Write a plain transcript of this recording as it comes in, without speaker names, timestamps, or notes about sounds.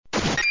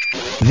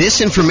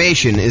This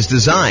information is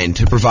designed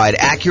to provide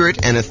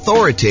accurate and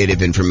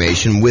authoritative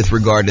information with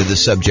regard to the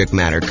subject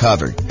matter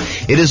covered.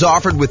 It is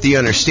offered with the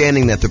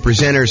understanding that the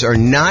presenters are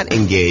not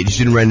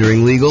engaged in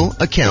rendering legal,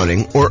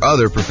 accounting, or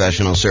other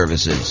professional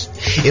services.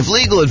 If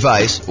legal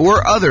advice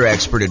or other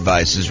expert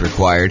advice is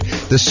required,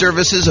 the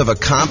services of a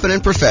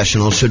competent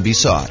professional should be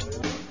sought.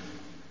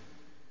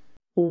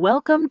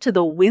 Welcome to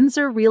the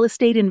Windsor Real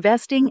Estate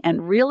Investing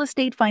and Real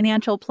Estate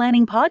Financial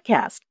Planning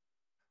Podcast.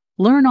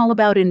 Learn all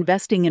about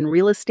investing in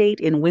real estate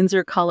in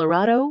Windsor,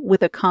 Colorado,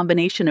 with a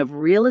combination of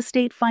real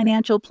estate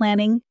financial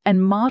planning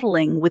and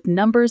modeling with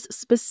numbers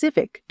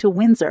specific to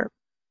Windsor.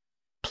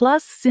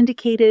 Plus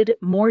syndicated,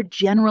 more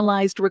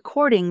generalized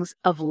recordings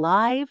of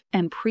live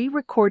and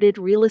pre-recorded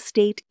real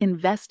estate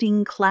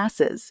investing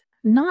classes,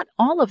 not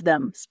all of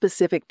them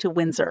specific to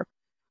Windsor.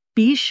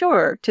 Be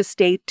sure to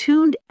stay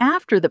tuned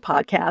after the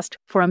podcast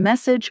for a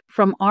message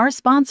from our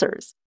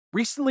sponsors.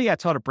 Recently, I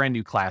taught a brand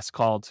new class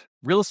called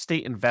Real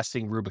Estate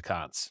Investing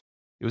Rubicons.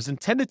 It was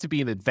intended to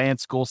be an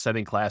advanced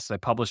goal-setting class that I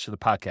published to the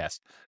podcast.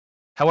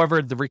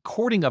 However, the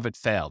recording of it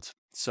failed,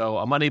 so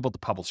I'm unable to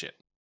publish it.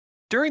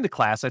 During the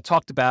class, I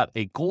talked about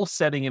a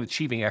goal-setting and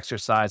achieving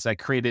exercise I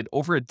created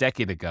over a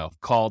decade ago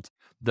called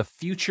the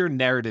Future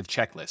Narrative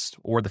Checklist,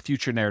 or the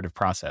Future Narrative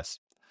Process.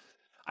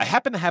 I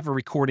happen to have a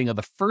recording of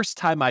the first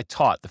time I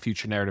taught the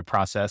Future Narrative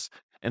Process,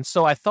 and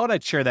so I thought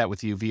I'd share that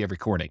with you via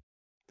recording.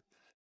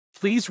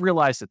 Please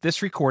realize that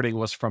this recording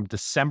was from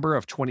December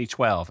of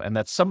 2012 and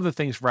that some of the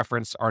things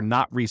referenced are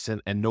not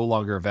recent and no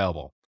longer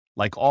available.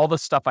 Like all the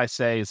stuff I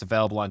say is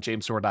available on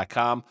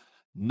jamesorr.com,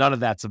 none of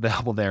that's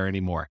available there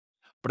anymore.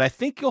 But I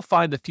think you'll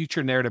find the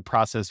Future Narrative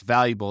Process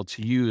valuable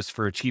to use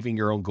for achieving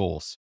your own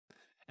goals.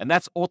 And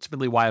that's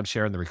ultimately why I'm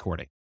sharing the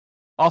recording.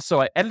 Also,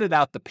 I edited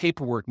out the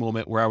paperwork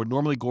moment where I would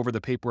normally go over the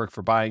paperwork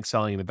for buying,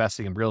 selling, and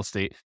investing in real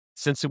estate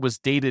since it was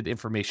dated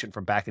information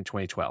from back in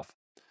 2012.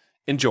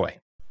 Enjoy.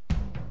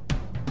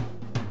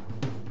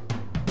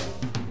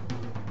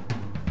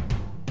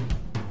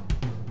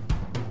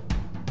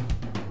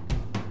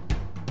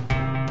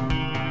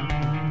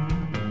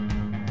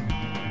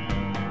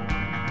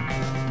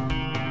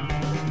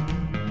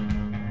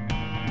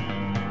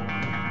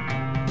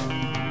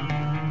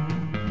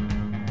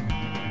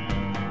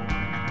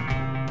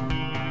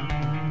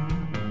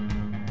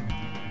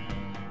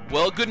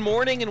 Well, good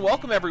morning and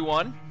welcome,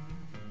 everyone.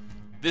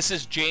 This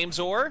is James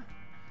Orr,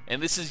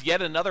 and this is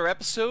yet another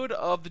episode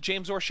of The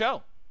James Orr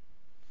Show.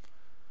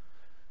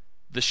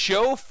 The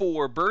show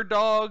for bird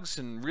dogs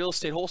and real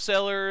estate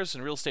wholesalers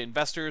and real estate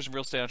investors and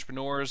real estate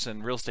entrepreneurs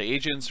and real estate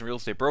agents and real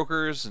estate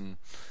brokers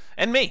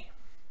and me.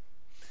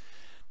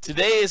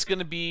 Today is going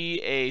to be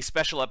a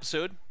special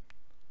episode.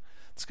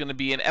 It's going to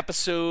be an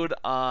episode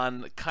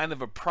on kind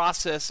of a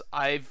process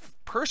I've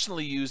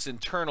personally used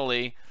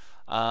internally,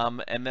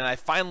 and then I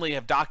finally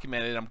have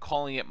documented. I'm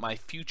calling it my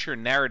Future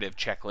Narrative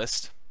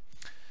Checklist.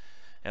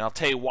 And I'll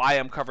tell you why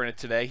I'm covering it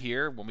today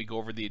here when we go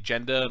over the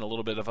agenda and a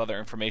little bit of other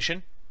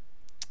information.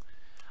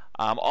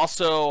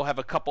 Also have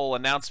a couple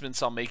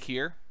announcements I'll make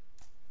here.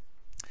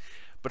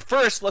 But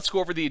first, let's go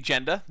over the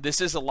agenda. This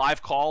is a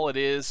live call. It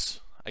is,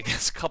 I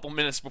guess, a couple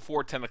minutes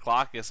before 10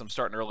 o'clock. I guess I'm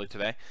starting early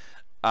today.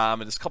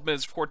 It is a couple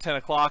minutes before 10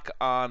 o'clock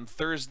on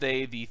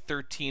Thursday, the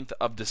 13th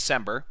of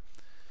December.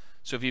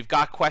 So if you've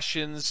got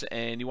questions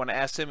and you want to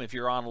ask them, if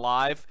you're on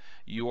live,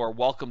 you are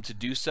welcome to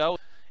do so.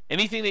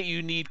 Anything that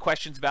you need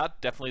questions about,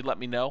 definitely let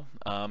me know.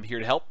 I'm here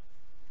to help.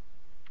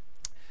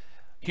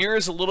 Here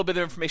is a little bit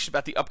of information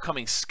about the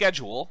upcoming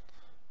schedule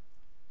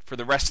for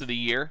the rest of the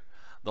year.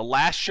 The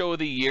last show of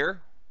the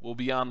year will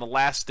be on the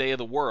last day of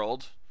the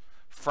world,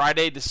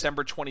 Friday,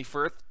 December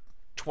 21st,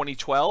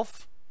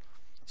 2012.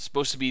 It's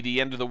supposed to be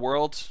the end of the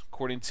world,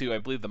 according to, I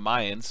believe, the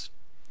Mayans.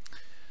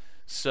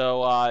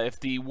 So if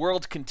the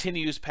world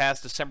continues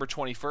past December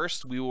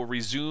 21st, we will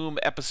resume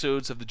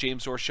episodes of the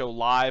James Orr Show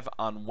live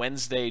on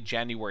Wednesday,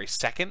 January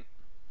 2nd.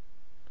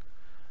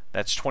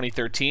 That's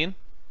 2013.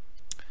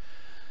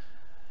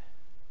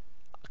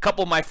 A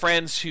couple of my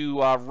friends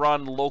who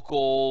run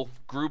local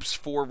groups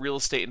for real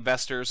estate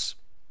investors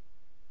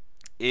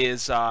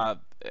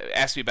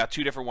asked me about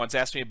two different ones.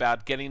 Asked me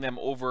about getting them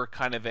over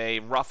kind of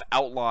a rough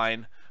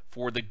outline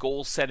for the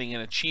goal setting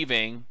and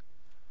achieving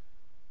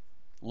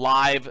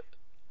live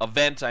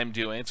event I'm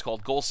doing. It's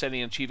called Goal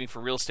Setting and Achieving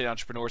for Real Estate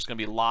Entrepreneurs. It's going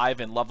to be live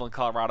in Loveland,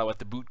 Colorado at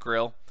the Boot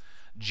Grill,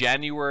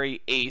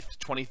 January 8th,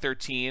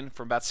 2013,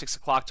 from about 6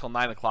 o'clock till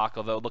 9 o'clock,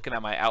 although looking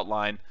at my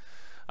outline,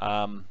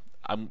 I'm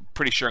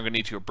pretty sure I'm going to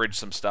need to abridge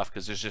some stuff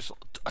because there's just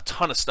a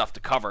ton of stuff to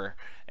cover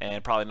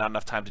and probably not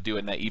enough time to do it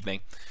in that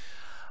evening.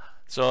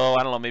 So,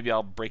 I don't know, maybe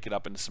I'll break it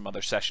up into some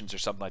other sessions or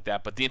something like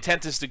that. But the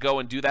intent is to go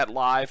and do that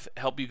live,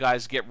 help you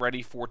guys get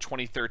ready for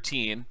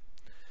 2013.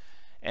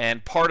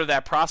 And part of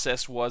that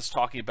process was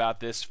talking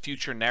about this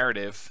future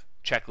narrative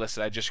checklist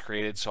that I just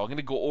created. So I'm going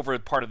to go over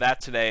part of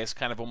that today as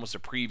kind of almost a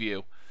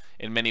preview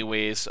in many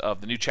ways of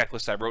the new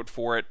checklist I wrote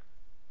for it.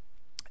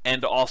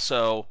 And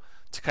also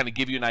to kind of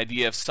give you an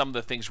idea of some of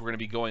the things we're going to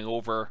be going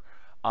over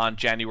on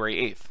January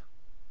 8th.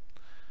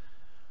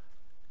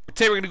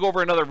 Today we're going to go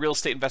over another real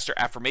estate investor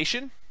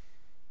affirmation.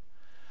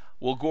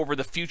 We'll go over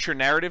the future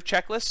narrative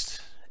checklist,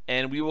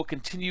 and we will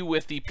continue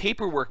with the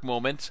paperwork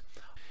moment.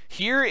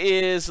 Here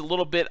is a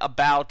little bit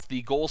about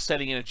the goal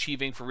setting and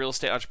achieving for real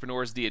estate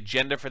entrepreneurs, the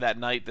agenda for that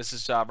night. This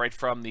is right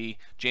from the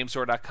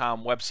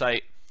jamesor.com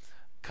website,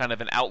 kind of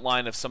an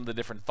outline of some of the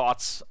different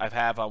thoughts I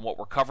have on what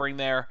we're covering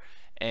there.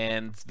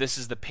 And this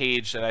is the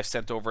page that I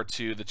sent over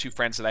to the 2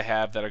 friends that I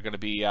have that are going to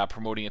be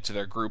promoting it to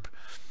their group.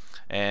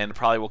 And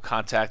probably will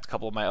contact a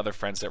couple of my other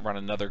friends that run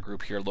another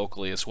group here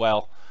locally as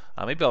well.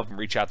 Maybe I'll even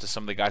reach out to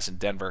some of the guys in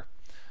Denver.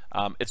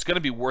 It's going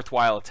to be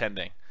worthwhile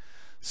attending.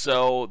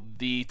 So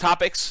the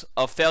topics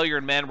of failure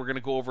in men, we're going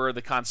to go over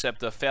the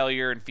concept of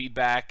failure and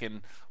feedback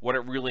and what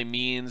it really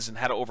means and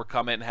how to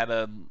overcome it and how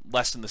to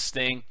lessen the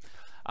sting.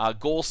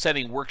 Goal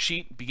setting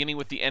worksheet, beginning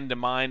with the end in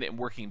mind and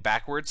working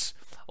backwards.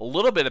 A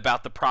little bit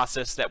about the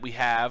process that we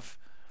have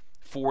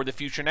for the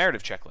future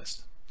narrative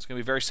checklist. It's going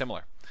to be very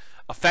similar.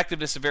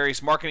 Effectiveness of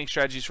various marketing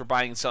strategies for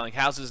buying and selling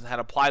houses and how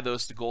to apply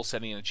those to goal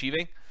setting and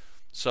achieving.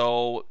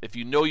 So if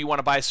you know you want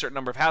to buy a certain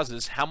number of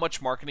houses, how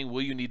much marketing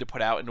will you need to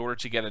put out in order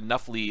to get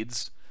enough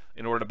leads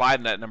in order to buy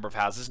that number of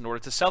houses, in order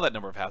to sell that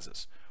number of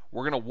houses?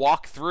 We're going to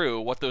walk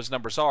through what those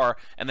numbers are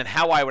and then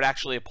how I would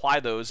actually apply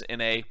those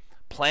in a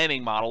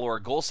planning model or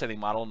a goal setting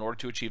model in order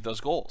to achieve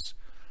those goals.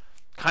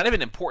 Kind of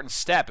an important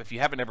step if you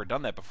haven't ever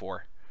done that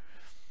before.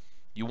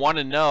 You want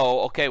to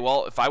know, okay,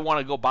 well, if I want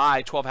to go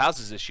buy 12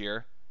 houses this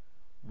year,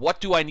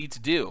 what do I need to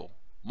do?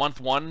 Month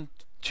 1,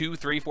 2,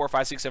 3, 4,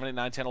 5, 6, 7, 8,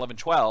 9, 10, 11,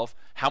 12,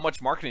 how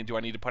much marketing do I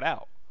need to put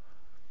out?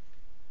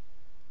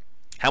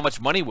 How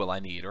much money will I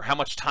need? Or how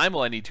much time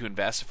will I need to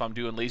invest if I'm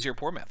doing lazy or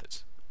poor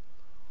methods?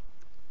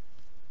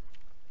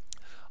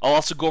 I'll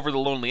also go over the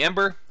Lonely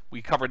Ember.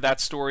 We covered that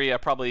story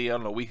probably, a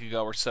week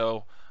ago or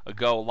so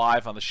ago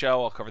live on the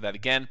show. I'll cover that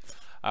again.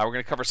 We're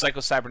going to cover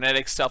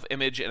psycho-cybernetics,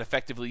 self-image, and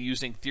effectively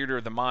using theater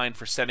of the mind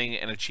for setting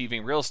and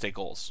achieving real estate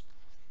goals.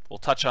 We'll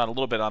touch on a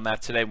little bit on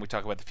that today when we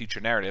talk about the future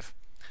narrative.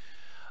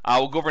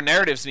 We'll go over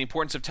narratives and the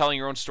importance of telling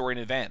your own story in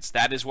advance.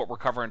 That is what we're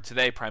covering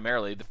today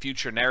primarily. The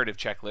future narrative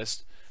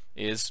checklist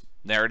is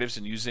narratives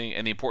and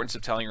the importance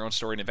of telling your own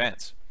story in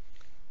advance.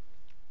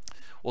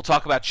 We'll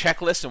talk about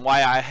checklists and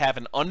why I have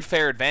an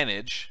unfair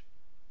advantage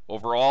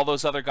over all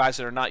those other guys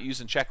that are not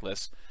using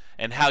checklists,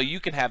 and how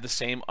you can have the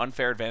same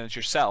unfair advantage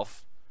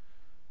yourself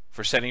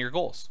for setting your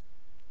goals.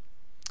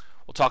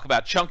 We'll talk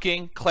about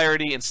chunking,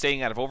 clarity, and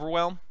staying out of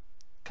overwhelm.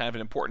 Kind of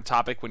an important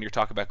topic when you're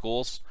talking about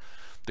goals.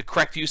 The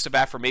correct use of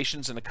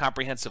affirmations and a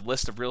comprehensive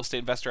list of real estate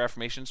investor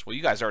affirmations. Well,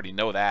 you guys already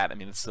know that. I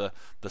mean, it's the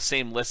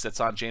same list that's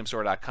on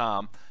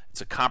jamesor.com.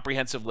 It's a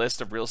comprehensive list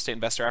of real estate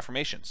investor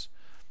affirmations.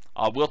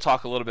 We'll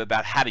talk a little bit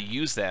about how to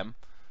use them,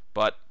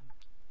 but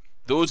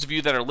those of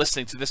you that are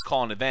listening to this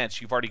call in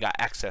advance, you've already got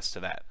access to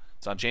that.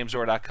 It's on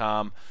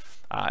jamesor.com.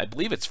 I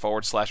believe it's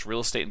 / real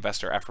estate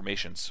investor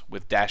affirmations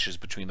with dashes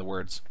between the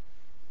words.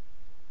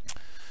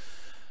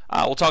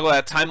 We'll talk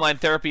about timeline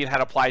therapy and how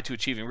to apply it to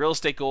achieving real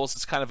estate goals.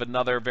 It's kind of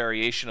another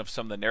variation of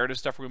some of the narrative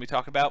stuff we're going to be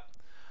talking about.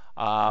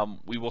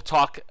 We will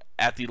talk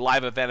at the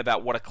live event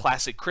about what a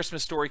classic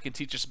Christmas story can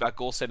teach us about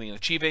goal setting and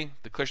achieving.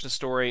 The Christmas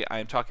story I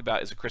am talking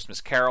about is A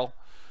Christmas Carol,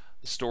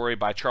 the story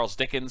by Charles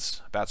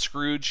Dickens about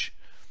Scrooge.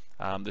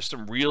 There's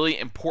some really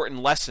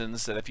important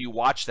lessons that if you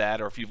watch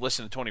that, or if you've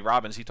listened to Tony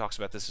Robbins, he talks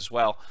about this as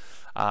well.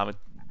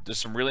 There's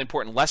some really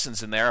important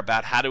lessons in there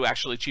about how to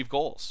actually achieve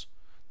goals.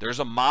 There's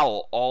a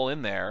model all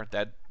in there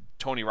that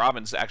Tony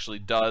Robbins actually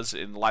does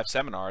in live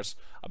seminars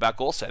about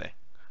goal setting.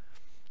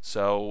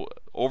 So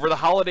over the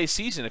holiday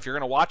season, if you're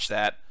going to watch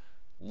that,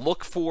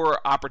 look for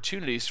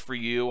opportunities for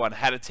you on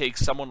how to take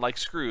someone like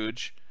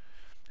Scrooge,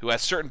 who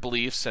has certain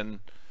beliefs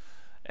and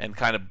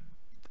kind of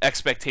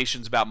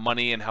expectations about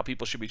money and how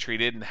people should be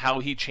treated, and how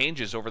he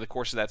changes over the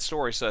course of that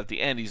story so that at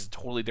the end he's a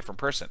totally different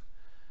person.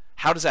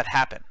 How does that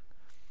happen?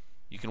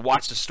 You can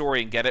watch the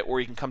story and get it, or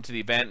you can come to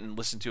the event and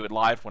listen to it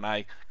live when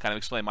I kind of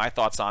explain my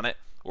thoughts on it,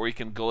 or you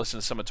can go listen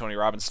to some of Tony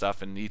Robbins'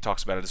 stuff and he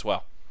talks about it as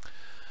well.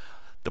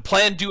 The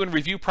plan, do, and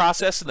review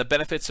process and the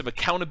benefits of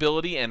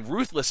accountability and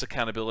ruthless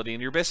accountability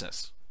in your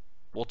business.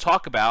 We'll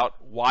talk about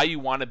why you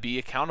want to be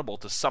accountable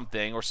to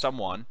something or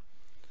someone,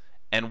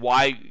 and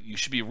why you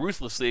should be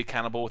ruthlessly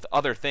accountable with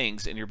other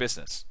things in your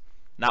business.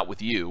 Not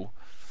with you.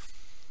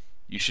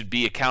 You should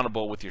be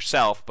accountable with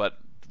yourself, but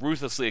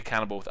ruthlessly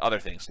accountable with other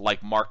things,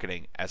 like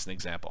marketing, as an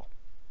example.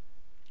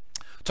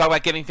 Talk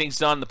about getting things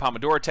done, the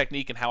Pomodoro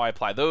technique, and how I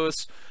apply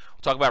those.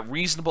 We'll talk about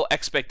reasonable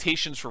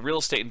expectations for real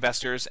estate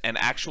investors and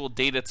actual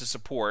data to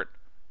support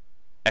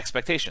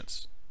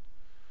expectations.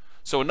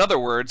 So in other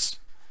words,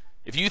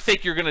 if you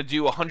think you're going to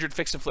do 100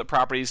 fix and flip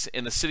properties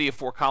in the city of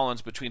Fort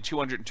Collins between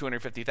 200 and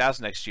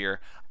 250,000 next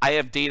year, I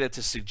have data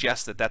to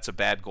suggest that that's a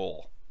bad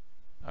goal.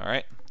 All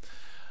right.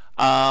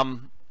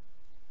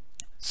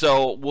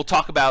 So we'll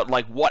talk about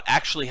like what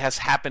actually has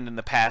happened in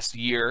the past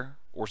year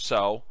or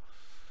so,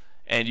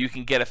 and you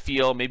can get a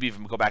feel, maybe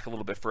even go back a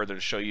little bit further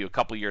to show you a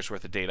couple years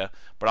worth of data.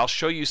 But I'll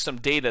show you some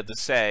data to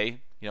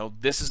say, you know,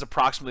 this is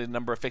approximately the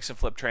number of fix and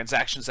flip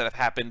transactions that have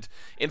happened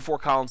in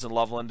Fort Collins and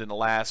Loveland in the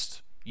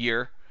last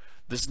year.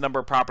 this number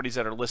of properties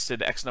that are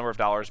listed X number of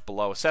dollars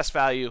below assessed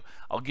value.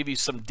 I'll give you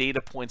some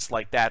data points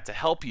like that to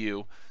help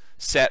you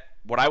set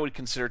what I would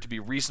consider to be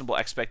reasonable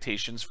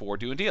expectations for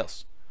doing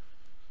deals.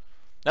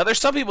 Now, there's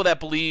some people that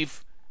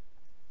believe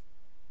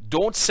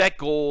don't set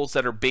goals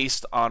that are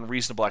based on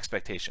reasonable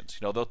expectations.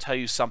 They'll tell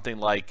you something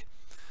like,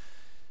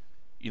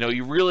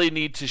 you really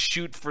need to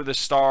shoot for the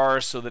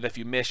stars so that if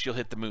you miss, you'll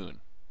hit the moon.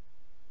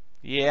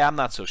 Yeah, I'm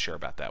not so sure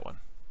about that one.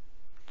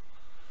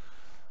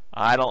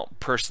 I don't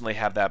personally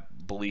have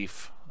that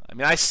belief. I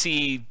mean, I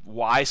see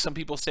why some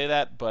people say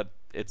that, but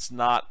it's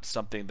not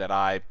something that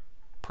I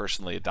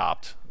personally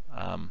adopt.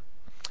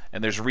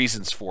 And there's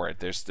reasons for it.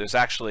 There's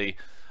actually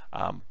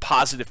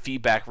positive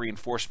feedback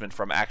reinforcement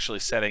from actually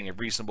setting a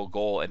reasonable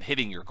goal and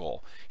hitting your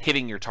goal,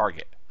 hitting your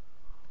target.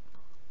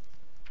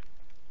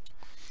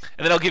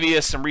 And then I'll give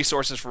you some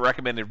resources for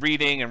recommended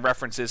reading and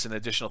references and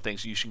additional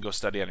things you can go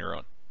study on your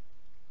own.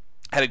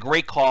 I had a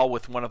great call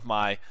with one of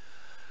my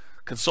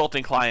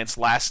consulting clients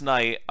last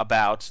night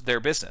about their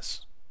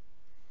business.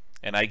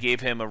 And I gave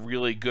him a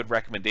really good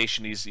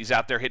recommendation. He's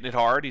out there hitting it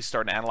hard. He's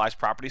starting to analyze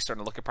properties,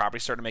 starting to look at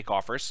properties, starting to make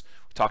offers.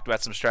 We talked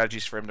about some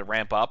strategies for him to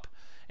ramp up.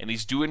 And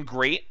he's doing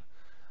great.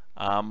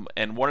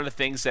 And one of the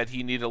things that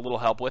he needed a little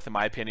help with, in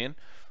my opinion,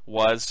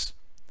 was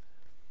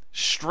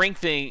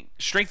strengthening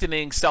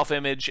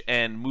self-image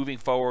and moving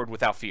forward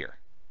without fear.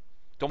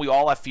 Don't we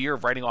all have fear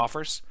of writing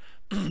offers?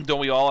 Don't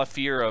we all have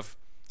fear of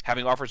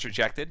having offers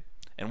rejected?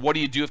 And what do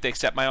you do if they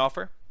accept my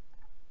offer?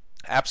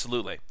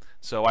 Absolutely.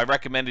 So I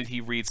recommended he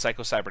read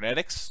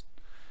Psycho-Cybernetics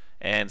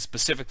and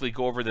specifically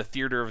go over the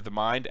theater of the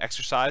mind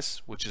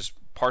exercise, which is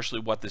partially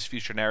what this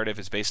future narrative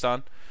is based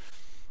on.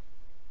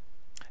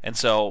 And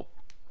so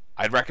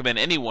I'd recommend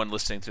anyone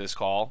listening to this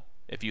call,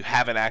 if you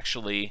haven't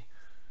actually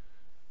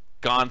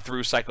gone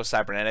through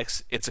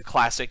Psycho-Cybernetics, it's a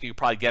classic. You could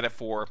probably get it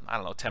for,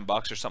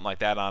 $10 or something like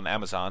that on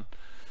Amazon.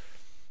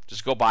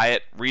 Just go buy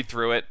it, read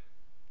through it.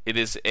 It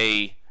is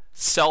a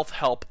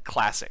self-help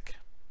classic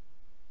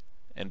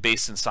and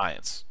based in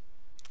science.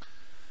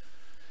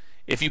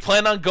 If you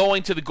plan on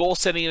going to the goal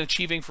setting and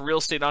achieving for real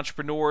estate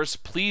entrepreneurs,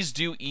 please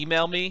do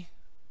email me,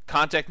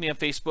 contact me on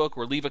Facebook,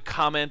 or leave a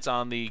comment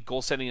on the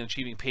goal setting and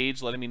achieving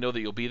page letting me know that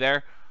you'll be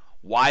there.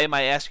 Why am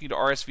I asking you to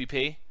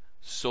RSVP?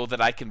 So that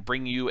I can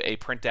bring you a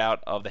printout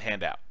of the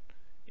handout.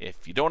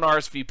 If you don't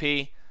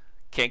RSVP,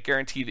 can't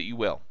guarantee that you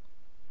will.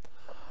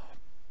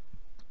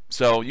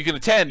 So you can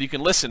attend, you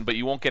can listen, but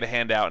you won't get a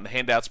handout, and the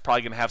handout's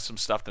probably going to have some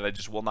stuff that I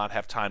just will not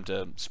have time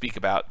to speak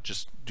about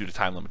just due to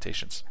time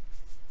limitations.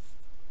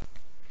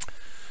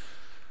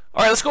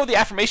 All right, let's go with the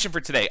affirmation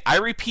for today. I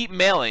repeat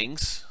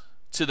mailings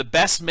to the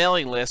best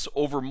mailing list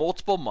over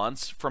multiple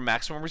months for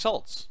maximum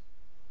results.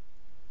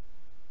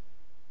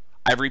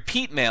 I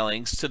repeat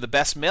mailings to the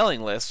best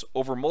mailing lists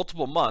over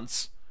multiple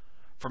months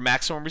for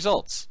maximum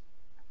results.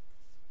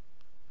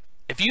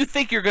 If you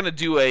think you're going to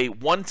do a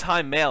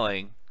one-time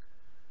mailing,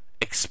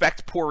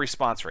 expect poor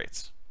response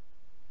rates.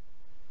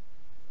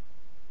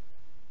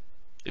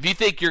 If you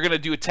think you're going to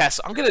do a test,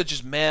 I'm going to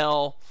just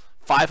mail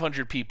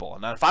 500 people.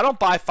 And if I don't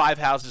buy 5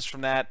 houses from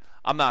that,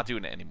 I'm not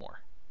doing it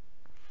anymore.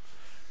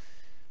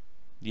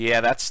 Yeah,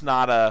 that's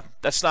not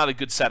a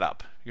good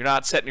setup. You're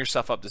not setting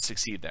yourself up to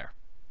succeed there.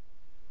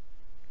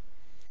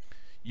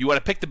 You want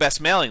to pick the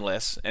best mailing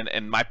lists,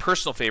 and my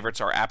personal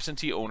favorites are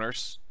absentee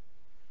owners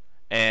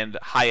and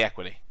high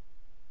equity.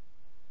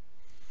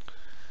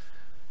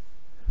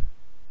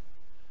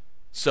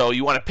 So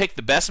you want to pick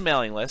the best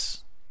mailing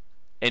lists,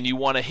 and you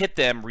want to hit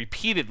them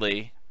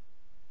repeatedly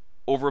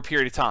over a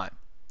period of time.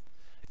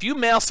 If you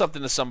mail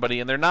something to somebody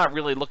and they're not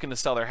really looking to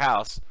sell their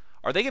house,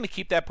 are they going to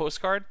keep that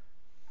postcard?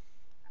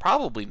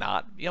 Probably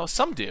not.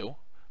 Some do,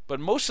 but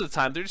most of the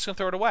time they're just going to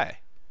throw it away.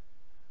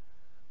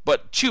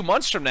 But 2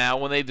 months from now,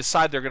 when they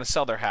decide they're going to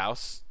sell their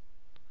house,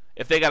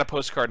 if they got a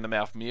postcard in the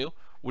mail from you,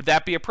 would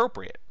that be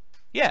appropriate?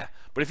 Yeah,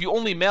 but if you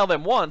only mail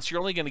them once,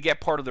 you're only going to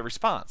get part of the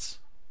response.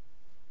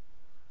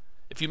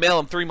 If you mail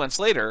them 3 months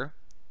later,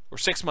 or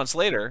 6 months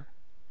later,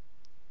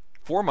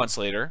 4 months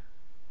later,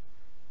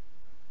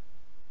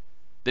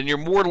 then you're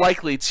more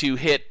likely to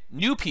hit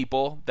new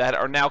people that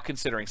are now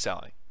considering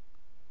selling.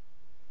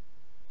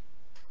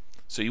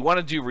 So you want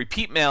to do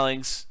repeat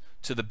mailings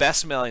to the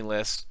best mailing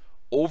lists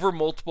over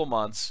multiple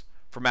months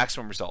for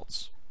maximum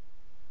results.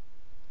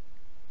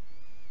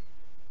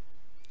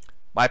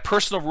 My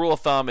personal rule of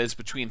thumb is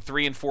between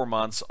 3 and 4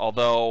 months,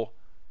 for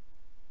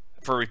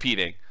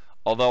repeating.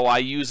 Although I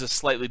use a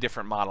slightly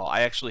different model.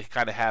 I actually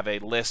kind of have a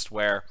list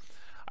where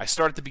I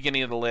start at the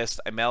beginning of the list,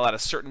 I mail out a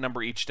certain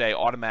number each day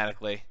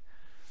automatically,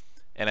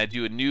 and I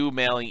do a new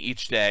mailing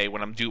each day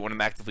when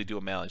I'm actively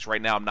doing mailings.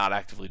 Right now I'm not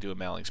actively doing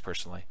mailings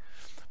personally.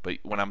 But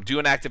when I'm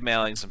doing active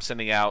mailings, I'm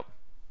sending out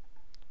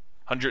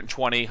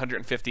 120,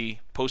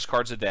 150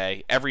 postcards a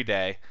day, every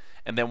day.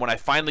 And then when I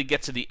finally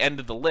get to the end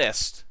of the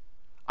list,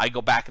 I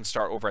go back and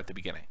start over at the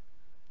beginning.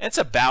 And it's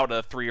about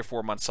a 3 or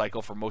 4 month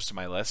cycle for most of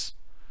my lists.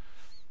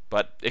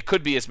 But it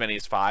could be as many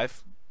as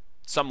 5.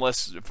 Some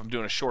lists, if I'm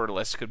doing a shorter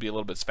list, could be a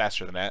little bit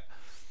faster than that.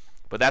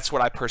 But that's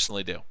what I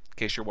personally do. In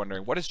case you're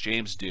wondering, what does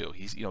James do?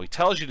 He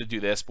tells you to do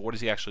this, but what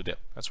does he actually do?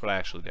 That's what I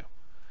actually do.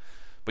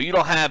 But you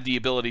don't have the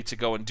ability to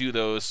go and do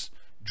those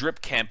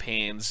drip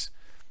campaigns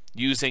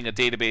using a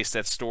database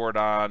that's stored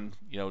on,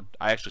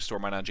 I actually store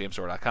mine on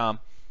jamesdoor.com.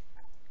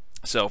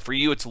 So for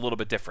you, it's a little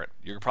bit different.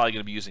 You're probably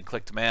going to be using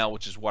click-to-mail,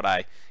 which is what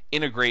I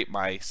integrate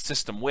my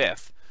system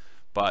with,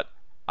 but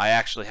I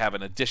actually have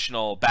an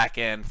additional back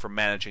end for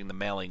managing the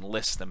mailing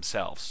lists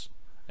themselves.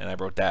 And I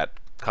wrote that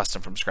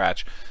custom from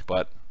scratch,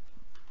 but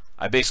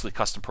I basically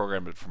custom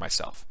programmed it for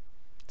myself.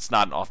 It's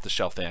not an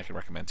off-the-shelf thing I can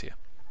recommend to you.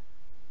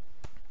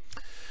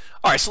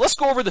 All right, so let's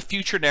go over the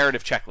future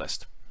narrative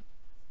checklist.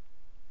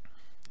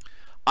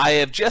 I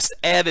have just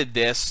added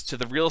this to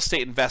the real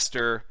estate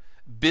investor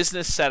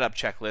business setup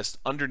checklist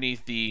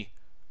underneath the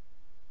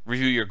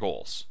review your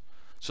goals.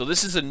 So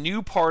this is a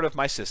new part of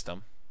my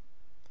system,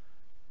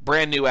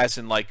 brand new as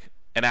in like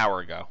an hour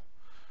ago.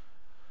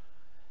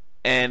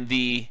 And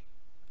the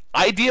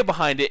idea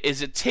behind it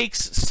is it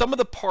takes some of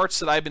the parts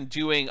that I've been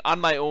doing on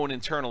my own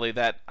internally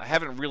that I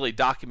haven't really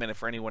documented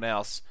for anyone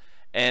else,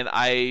 and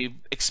I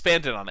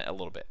expanded on it a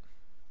little bit.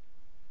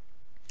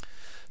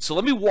 So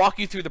let me walk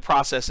you through the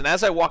process, and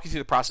as I walk you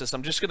through the process,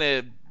 I'm just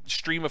going to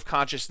stream of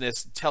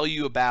consciousness tell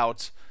you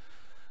about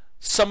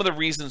some of the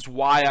reasons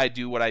why I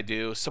do what I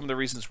do, some of the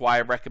reasons why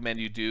I recommend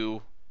you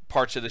do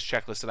parts of this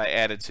checklist that I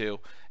added to,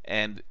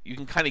 and you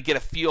can kind of get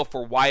a feel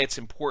for why it's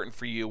important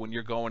for you when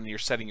you're going and you're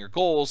setting your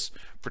goals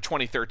for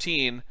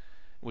 2013,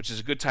 which is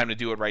a good time to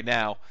do it right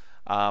now,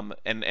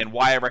 and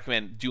why I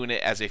recommend doing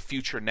it as a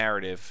future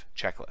narrative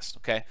checklist.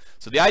 Okay,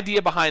 so the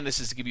idea behind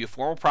this is to give you a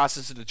formal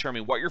process to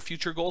determine what your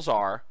future goals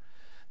are,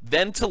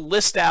 then to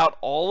list out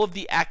all of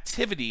the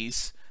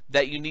activities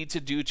that you need to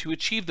do to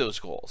achieve those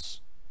goals.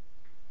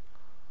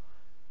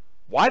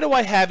 Why do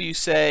I have you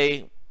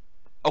say,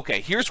 okay,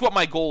 here's what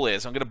my goal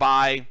is. I'm going to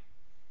buy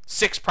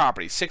 6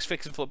 properties, 6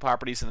 fix and flip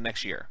properties in the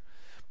next year.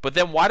 But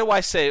then why do I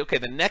say, okay,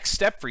 the next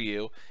step for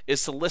you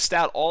is to list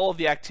out all of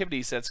the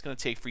activities that it's going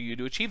to take for you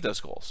to achieve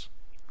those goals?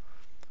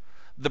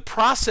 The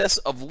process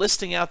of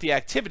listing out the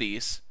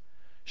activities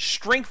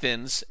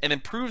strengthens and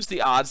improves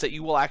the odds that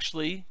you will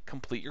actually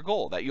complete your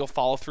goal, that you'll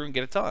follow through and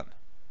get it done.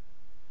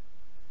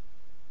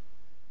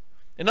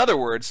 In other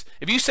words,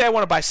 if you say I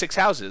want to buy 6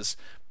 houses,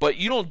 but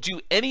you don't do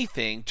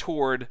anything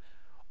toward,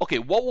 okay,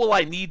 what will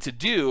I need to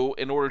do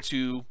in order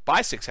to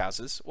buy 6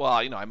 houses? Well,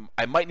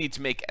 I might need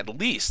to make at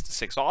least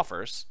 6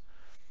 offers.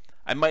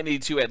 I might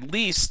need to at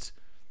least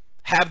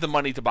have the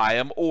money to buy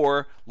them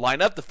or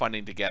line up the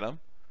funding to get them.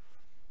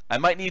 I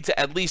might need to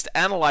at least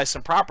analyze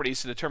some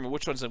properties to determine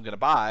which ones I'm going to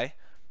buy.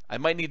 I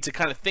might need to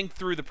kind of think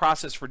through the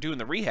process for doing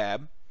the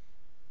rehab.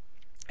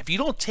 If you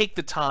don't take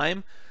the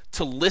time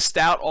to list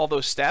out all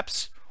those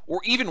steps, or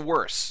even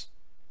worse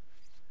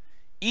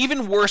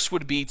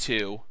would be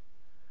to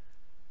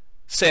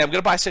say, I'm going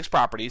to buy 6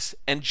 properties,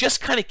 and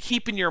just kind of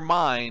keep in your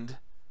mind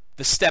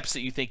the steps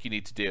that you think you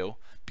need to do.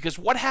 Because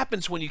what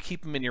happens when you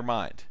keep them in your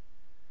mind?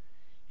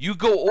 You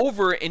go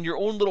over in your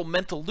own little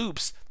mental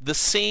loops the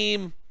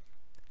same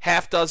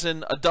half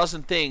dozen, a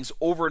dozen things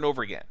over and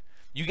over again.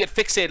 You get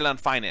fixated on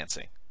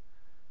financing.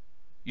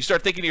 You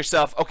start thinking to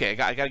yourself, okay,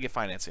 I got to get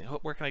financing.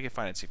 Where can I get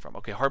financing from?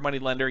 Okay, hard money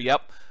lender,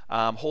 yep.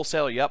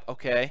 Wholesaler, yep,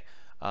 okay.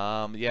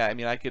 Yeah, I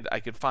mean, I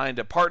could find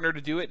a partner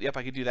to do it. Yep,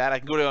 I could do that. I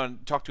can go to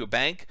and talk to a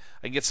bank.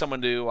 I can get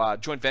someone to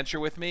joint venture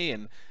with me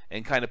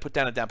and kind of put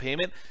down a down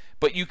payment.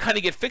 But you kind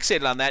of get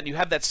fixated on that, and you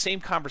have that same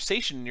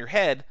conversation in your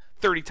head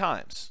 30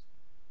 times,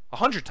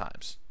 100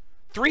 times,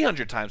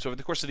 300 times over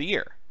the course of the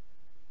year.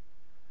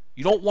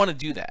 You don't want to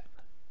do that.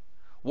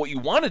 What you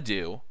want to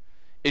do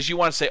is you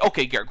want to say,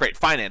 okay, great,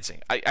 financing.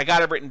 I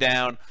got it written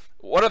down.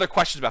 What other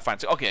questions about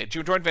financing? Okay,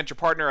 joint venture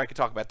partner, I could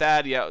talk about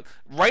that. Yeah,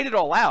 write it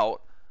all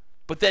out.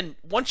 But then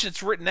once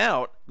it's written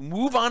out,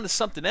 move on to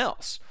something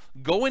else.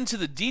 Go into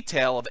the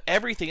detail of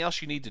everything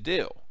else you need to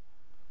do.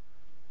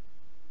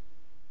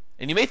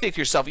 And you may think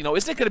to yourself,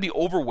 isn't it going to be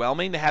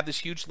overwhelming to have this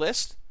huge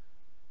list?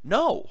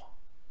 No.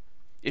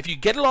 If you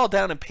get it all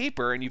down in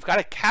paper and you've got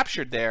it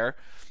captured there,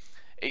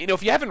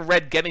 if you haven't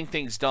read Getting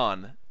Things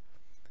Done,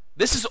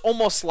 this is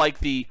almost like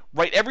the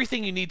write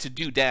everything you need to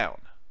do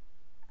down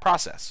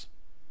process.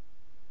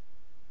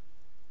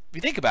 If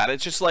you think about it,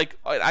 it's just like,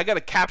 I got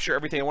to capture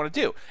everything I want to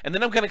do. And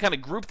then I'm going to kind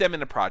of group them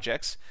into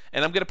projects,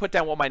 and I'm going to put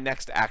down what my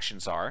next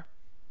actions are.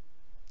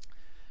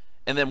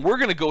 And then we're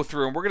going to go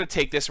through and we're going to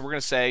take this and we're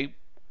going to say,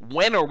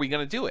 when are we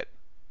going to do it?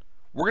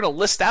 We're going to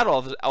list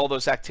out all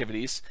those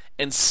activities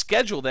and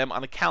schedule them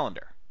on a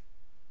calendar.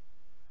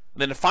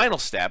 And then the final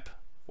step,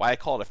 why I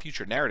call it a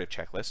future narrative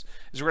checklist,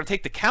 is we're going to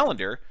take the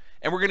calendar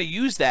and we're going to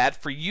use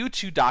that for you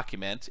to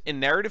document in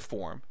narrative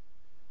form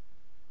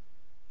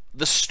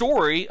the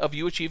story of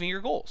you achieving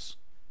your goals.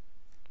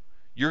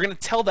 You're going to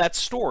tell that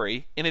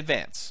story in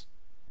advance.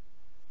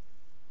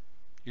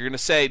 You're going to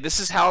say, this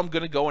is how I'm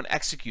going to go and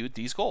execute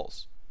these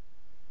goals.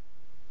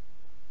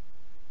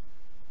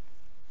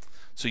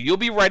 So you'll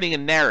be writing a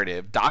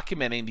narrative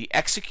documenting the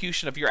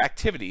execution of your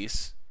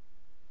activities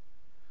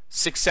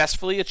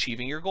successfully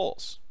achieving your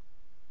goals.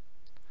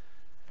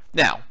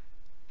 Now,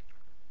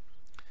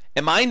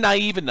 am I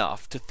naive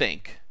enough to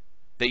think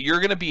that you're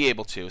going to be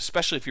able to,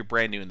 especially if you're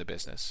brand new in the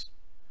business,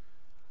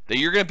 that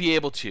you're going to be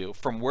able to,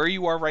 from where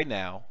you are right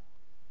now,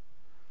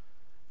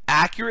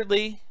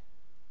 accurately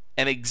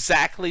and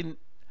exactly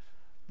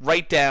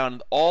write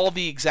down all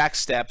the exact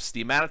steps,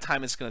 the amount of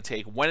time it's going to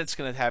take, when it's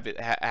going to have it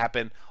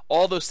happen,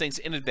 all those things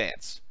in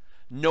advance.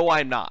 No,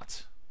 I'm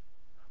not.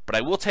 But I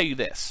will tell you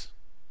this.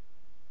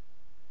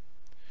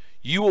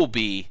 You will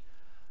be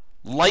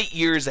light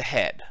years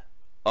ahead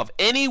of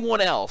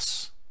anyone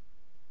else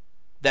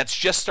that's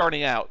just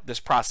starting out this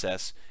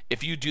process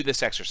if you do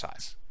this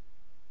exercise.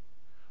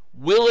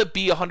 Will it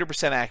be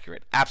 100%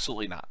 accurate?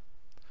 Absolutely not.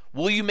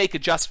 Will you make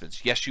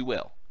adjustments? Yes, you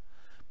will.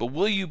 But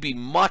will you be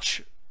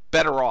much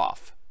better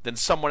off than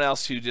someone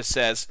else who just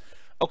says,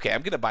 okay,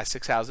 I'm going to buy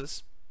 6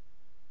 houses,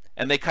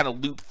 and they kind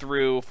of loop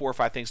through 4 or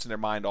 5 things in their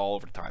mind all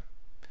over the time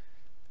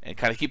and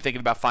kind of keep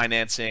thinking about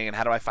financing and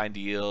how do I find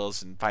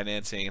deals and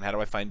financing and how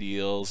do I find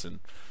deals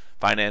and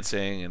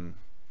financing and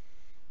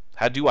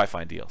how do I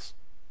find deals?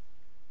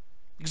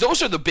 Because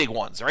those are the big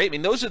ones, right? I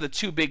mean, those are the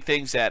 2 big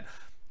things that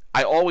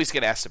I always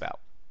get asked about.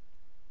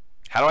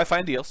 How do I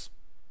find deals?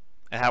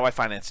 And how do I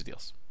finance the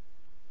deals?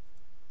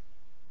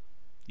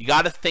 You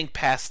got to think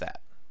past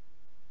that.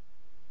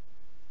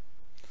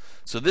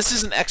 So this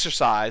is an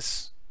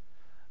exercise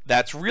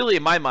that's really,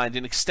 in my mind,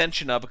 an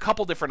extension of a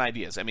couple different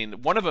ideas. I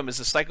mean, one of them is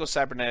the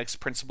psycho-cybernetics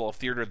principle of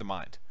theater of the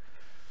mind.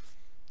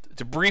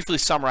 To briefly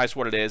summarize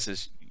what it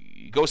is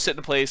you go sit in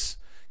a place,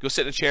 go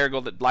sit in a chair,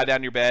 go lie down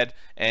in your bed,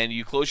 and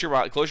you close your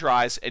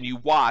eyes, and you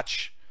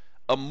watch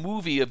a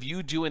movie of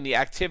you doing the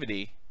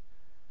activity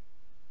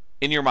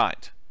in your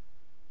mind.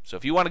 So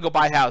if you want to go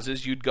buy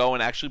houses, you'd go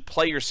and actually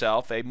play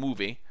yourself a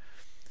movie,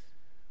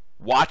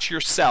 watch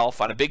yourself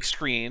on a big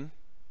screen,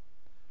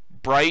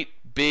 bright,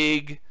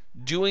 big,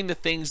 doing the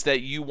things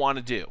that you want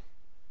to do.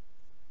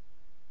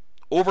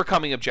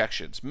 Overcoming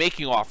objections,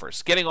 making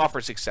offers, getting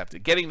offers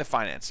accepted, getting the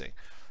financing,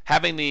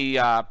 having the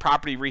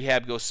property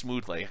rehab go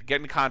smoothly,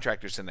 getting the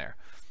contractors in there.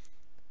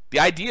 The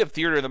idea of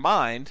theater of the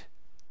mind,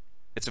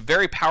 it's a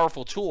very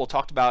powerful tool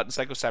talked about in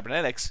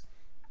psycho-cybernetics,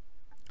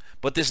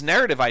 but this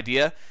narrative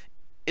idea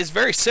is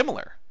very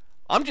similar.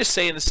 I'm just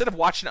saying instead of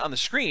watching it on the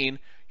screen,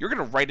 you're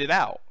going to write it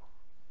out.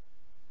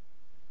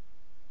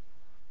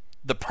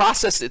 The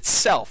process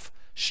itself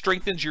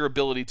strengthens your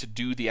ability to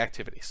do the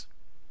activities.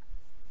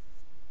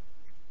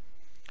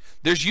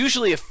 There's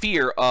usually a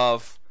fear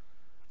of,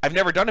 I've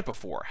never done it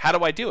before. How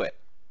do I do it?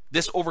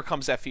 This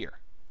overcomes that fear.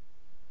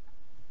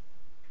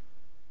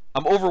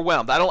 I'm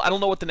overwhelmed. I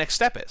don't know what the next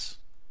step is.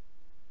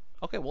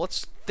 Okay, well,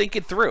 let's think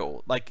it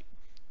through. Like,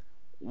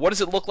 what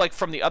does it look like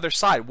from the other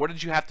side? What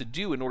did you have to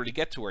do in order to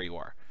get to where you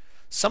are?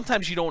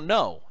 Sometimes you don't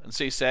know. And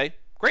so you say,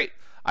 great,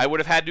 I would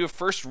have had to have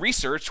first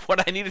researched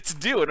what I needed to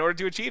do in order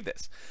to achieve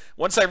this.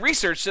 Once I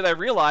researched it, I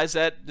realized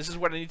that this is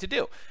what I need to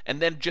do. And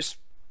then just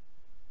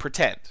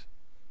pretend.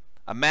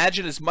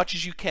 Imagine as much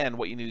as you can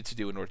what you needed to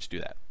do in order to do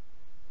that.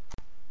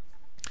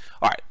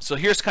 All right, so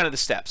here's kind of the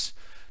steps.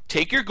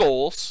 Take your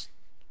goals,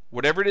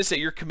 whatever it is that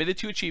you're committed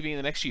to achieving in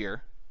the next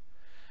year,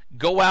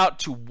 go out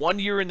to 1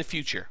 year in the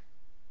future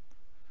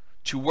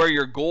to where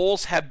your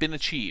goals have been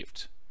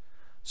achieved.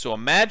 So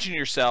imagine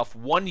yourself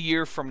 1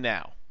 year from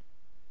now.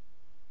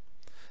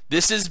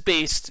 This is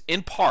based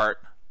in part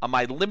on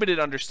my limited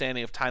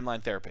understanding of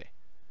timeline therapy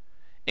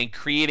and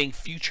creating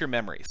future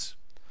memories.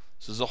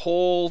 So there's a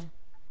whole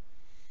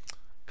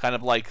kind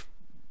of like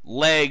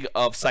leg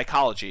of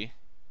psychology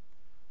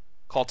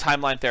called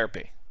timeline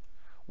therapy,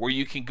 where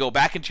you can go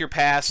back into your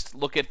past,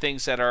 look at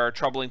things that are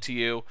troubling to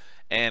you,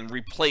 and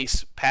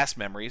replace past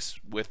memories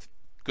with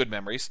good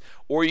memories,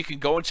 or you can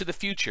go into the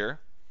future,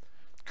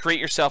 create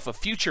yourself a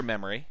future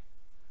memory,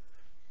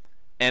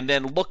 and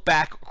then look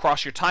back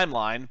across your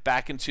timeline,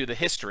 back into the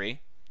history,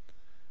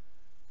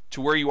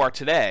 to where you are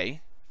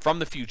today, from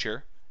the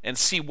future, and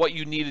see what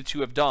you needed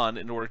to have done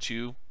in order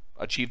to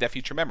achieve that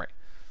future memory.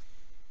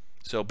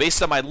 So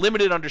based on my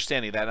limited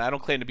understanding of that, and I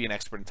don't claim to be an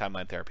expert in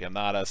timeline therapy, I'm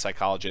not a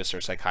psychologist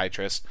or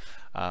psychiatrist,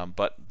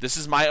 but this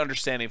is my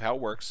understanding of how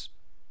it works,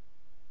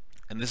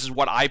 and this is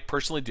what I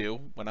personally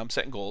do when I'm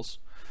setting goals.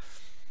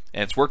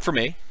 And it's worked for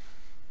me.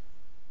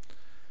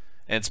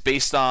 And it's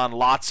based on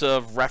lots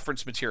of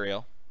reference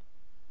material.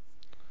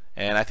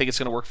 And I think it's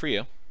going to work for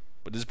you.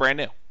 But this is brand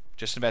new.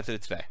 Just invented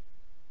it today.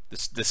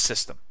 This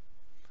system.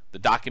 The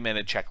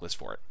documented checklist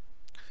for it.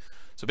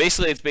 So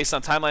basically it's based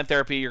on timeline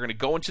therapy. You're going to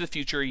go into the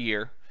future a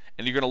year.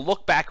 And you're going to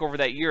look back over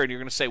that year and you're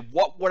going to say,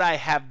 what would I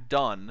have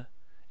done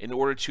in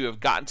order to have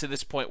gotten to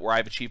this point where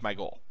I've achieved my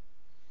goal?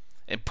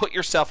 And put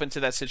yourself into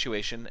that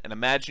situation and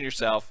imagine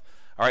yourself,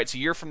 all right, it's a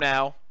year from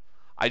now.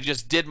 I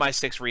just did my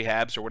 6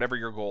 rehabs or whatever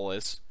your goal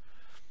is.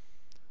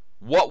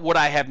 What would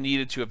I have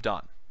needed to have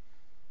done?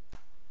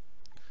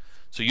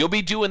 So you'll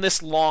be doing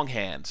this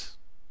longhand,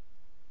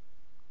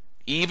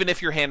 even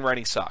if your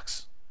handwriting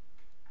sucks.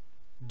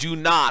 Do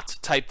not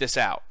type this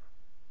out.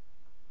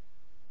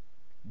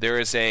 There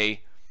is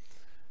a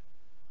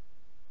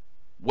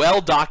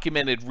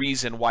well-documented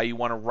reason why you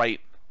want to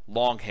write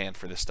longhand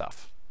for this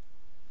stuff.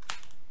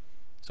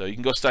 So you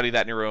can go study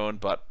that on your own,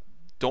 but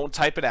don't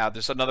type it out.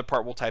 There's another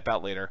part we'll type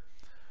out later.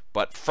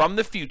 But from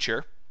the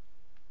future,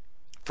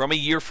 from a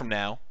year from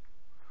now,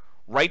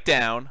 write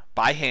down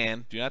by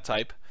hand, do not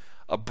type,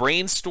 a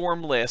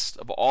brainstorm list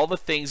of all the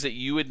things that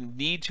you would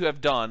need to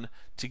have done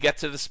to get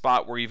to the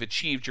spot where you've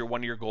achieved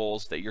one of your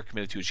goals that you're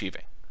committed to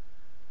achieving.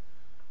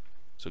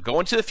 So go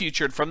into the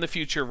future, and from the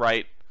future,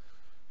 write,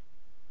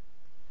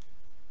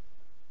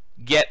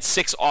 get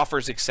 6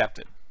 offers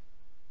accepted.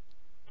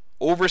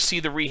 Oversee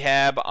the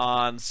rehab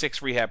on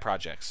 6 rehab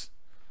projects.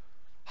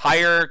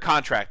 Hire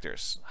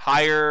contractors.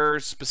 Hire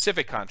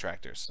specific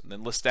contractors. And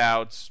then list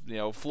out,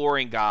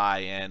 flooring guy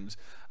and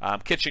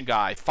kitchen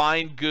guy.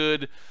 Find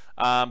good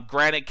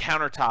granite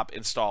countertop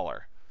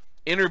installer.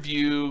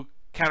 Interview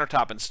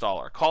countertop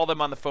installer. Call them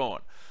on the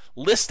phone.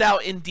 List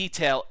out in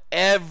detail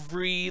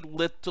every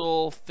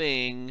little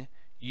thing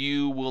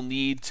you will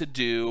need to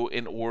do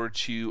in order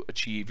to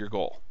achieve your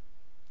goal.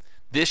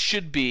 This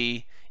should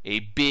be a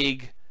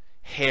big,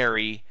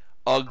 hairy,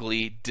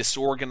 ugly,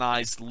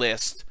 disorganized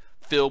list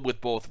filled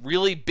with both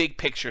really big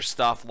picture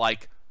stuff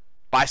like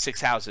buy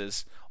 6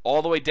 houses,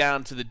 all the way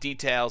down to the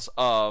details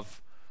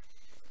of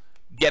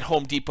get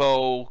Home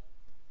Depot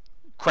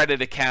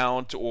credit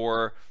account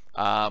or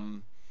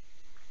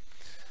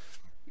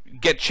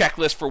get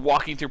checklist for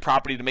walking through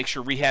property to make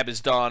sure rehab is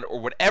done,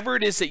 or whatever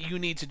it is that you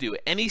need to do.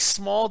 Any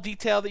small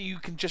detail that you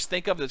can just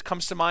think of that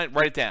comes to mind,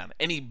 write it down.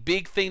 Any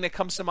big thing that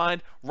comes to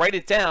mind, write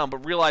it down,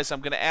 but realize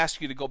I'm going to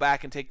ask you to go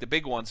back and take the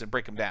big ones and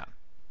break them down.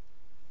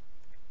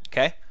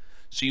 Okay?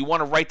 So you want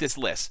to write this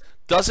list.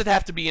 Does it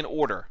have to be in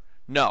order?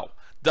 No.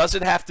 Does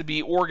it have to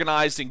be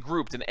organized and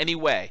grouped in any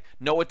way?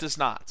 No, it does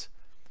not.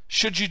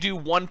 Should you do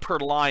 1 per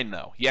line,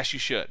 though? Yes, you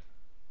should.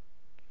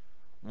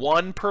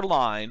 1 per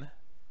line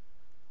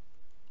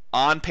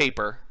on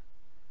paper.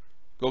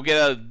 Go get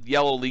a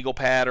yellow legal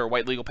pad or a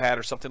white legal pad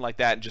or something like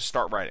that and just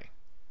start writing.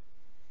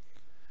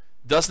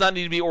 Does not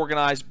need to be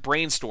organized.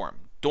 Brainstorm.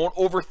 Don't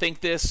overthink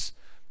this.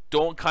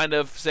 Don't kind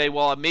of say,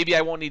 well, maybe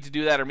I won't need to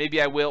do that or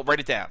maybe I will. Write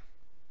it down.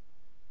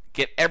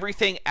 Get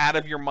everything out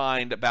of your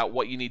mind about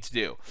what you need to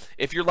do.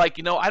 If you're like,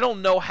 I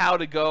don't know how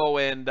to go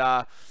and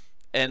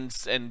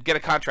get a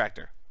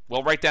contractor.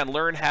 Well, write down,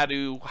 learn how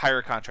to hire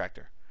a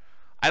contractor.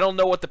 I don't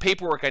know what the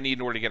paperwork I need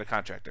in order to get a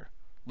contractor.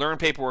 Learn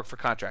paperwork for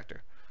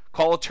contractor.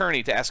 Call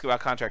attorney to ask about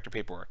contractor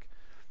paperwork.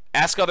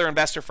 Ask other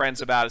investor friends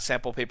about a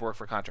sample paperwork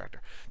for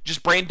contractor.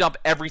 Just brain dump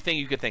everything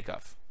you could think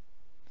of.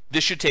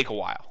 This should take a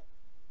while.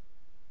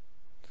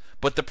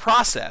 But the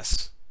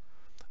process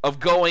of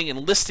going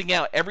and listing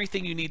out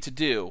everything you need to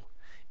do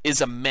is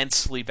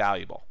immensely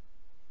valuable.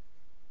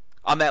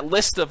 On that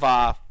list of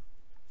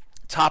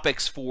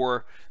topics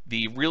for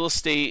the real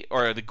estate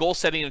or the goal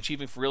setting and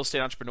achieving for real estate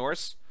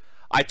entrepreneurs,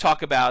 I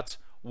talk about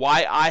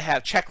why I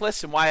have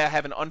checklists and why I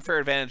have an unfair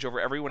advantage over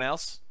everyone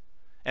else,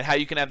 and how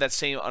you can have that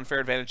same unfair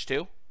advantage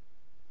too.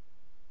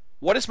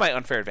 What is my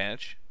unfair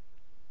advantage?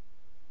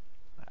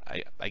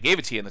 I gave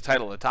it to you in the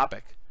title of the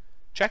topic.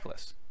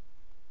 Checklist.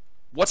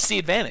 What's the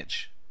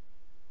advantage?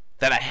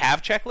 That I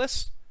have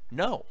checklists?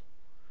 No.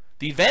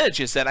 The advantage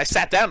is that I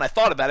sat down and I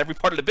thought about every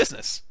part of the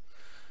business.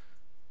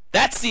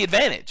 That's the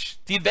advantage.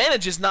 The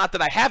advantage is not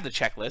that I have the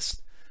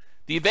checklist.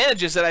 The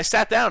advantage is that I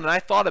sat down and I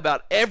thought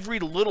about every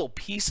little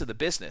piece of the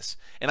business.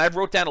 And I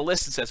wrote down a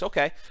list that says,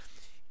 okay,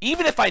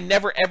 even if I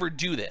never ever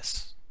do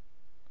this,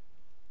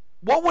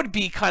 what would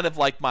be kind of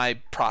like my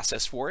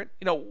process for it?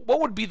 What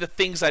would be the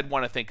things I'd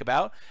want to think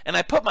about? And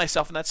I put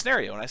myself in that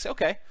scenario and I say,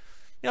 okay,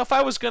 if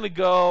I was going to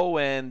go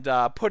and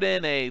put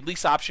in a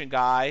lease option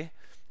guy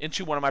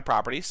into one of my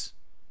properties,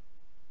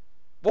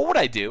 what would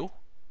I do?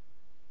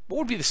 What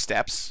would be the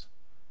steps?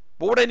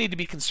 What would I need to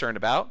be concerned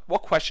about?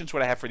 What questions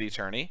would I have for the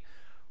attorney?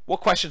 What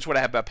questions would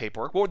I have about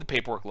paperwork? What would the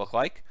paperwork look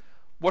like?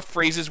 What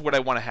phrases would I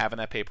want to have in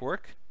that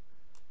paperwork?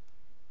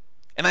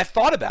 And I've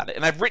thought about it,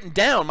 and I've written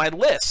down my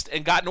list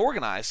and gotten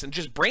organized and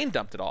just brain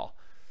dumped it all.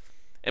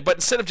 But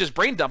instead of just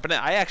brain dumping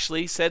it, I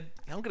actually said,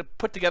 I'm going to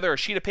put together a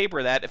sheet of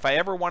paper that if I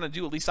ever want to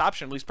do a lease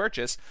option, lease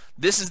purchase,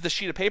 this is the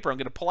sheet of paper I'm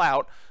going to pull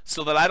out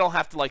so that I don't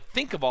have to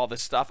think of all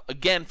this stuff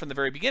again from the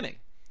very beginning.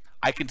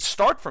 I can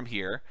start from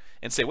here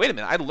and say, wait a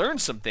minute, I learned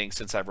some things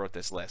since I wrote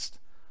this list.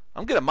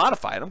 I'm going to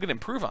modify it. I'm going to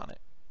improve on it.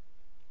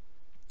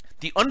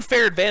 The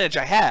unfair advantage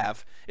I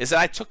have is that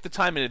I took the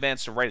time in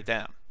advance to write it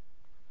down.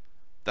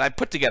 That I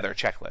put together a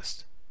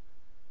checklist.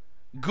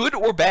 Good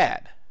or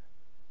bad.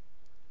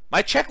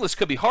 My checklist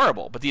could be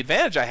horrible, but the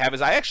advantage I have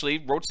is I actually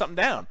wrote something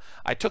down.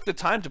 I took the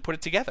time to put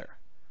it together.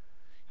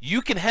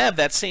 You can have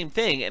that same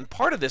thing, and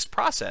part of this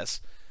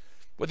process,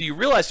 whether you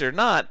realize it or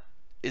not,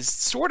 is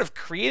sort of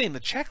creating the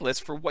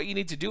checklist for what you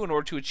need to do in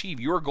order to achieve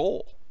your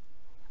goal.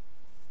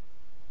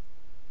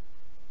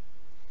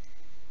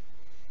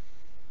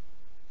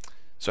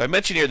 So I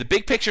mentioned here, the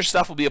big picture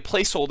stuff will be a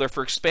placeholder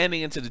for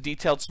expanding into the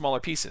detailed smaller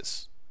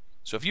pieces.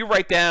 So if you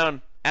write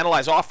down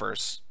analyze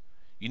offers,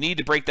 you need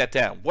to break that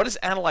down. What does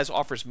analyze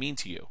offers mean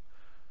to you?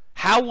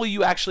 How will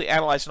you actually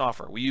analyze an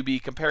offer? Will you be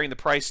comparing the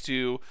price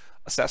to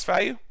assessed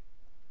value?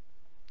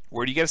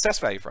 Where do you get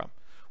assessed value from?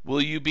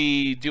 Will you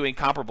be doing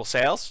comparable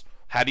sales?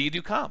 How do you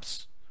do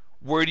comps?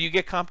 Where do you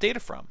get comp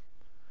data from?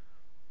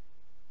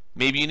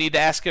 Maybe you need to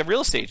ask a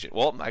real estate agent.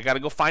 Well, I got to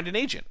go find an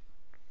agent.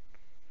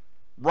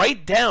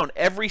 Write down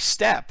every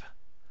step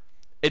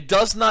It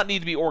does not need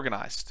to be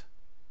organized.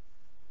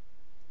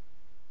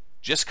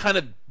 Just kind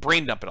of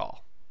brain dump it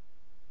all.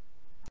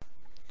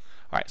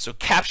 All right, so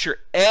capture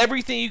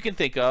everything you can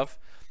think of.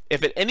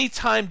 If at any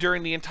time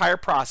during the entire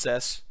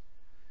process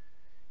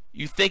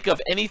you think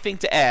of anything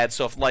to add,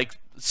 so if like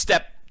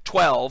step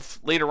 12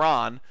 later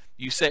on,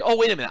 you say, oh,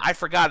 wait a minute, I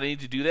forgot I need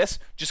to do this,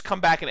 just come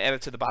back and add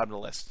it to the bottom of the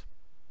list.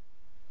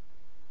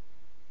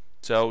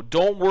 So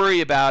don't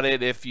worry about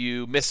it if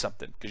you miss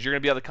something, because you're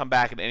going to be able to come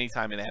back at any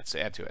time and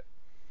add to it.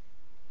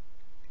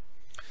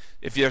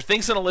 If there are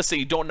things on the list that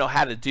you don't know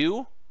how to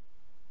do,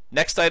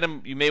 next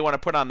item you may want to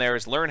put on there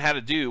is learn how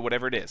to do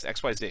whatever it is,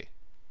 XYZ.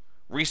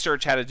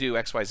 Research how to do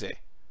XYZ.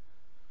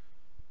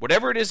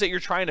 Whatever it is that you're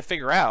trying to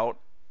figure out,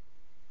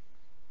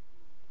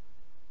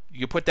 you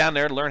can put down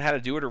there and learn how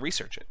to do it or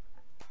research it.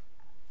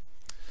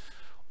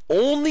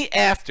 Only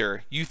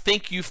after you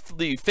think you've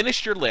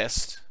finished your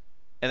list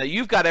and that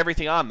you've got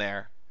everything on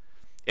there,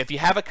 if you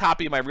have a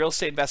copy of my Real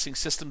Estate Investing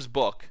Systems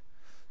book,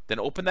 then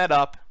open that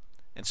up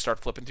and start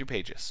flipping through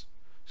pages.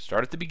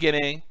 Start at the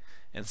beginning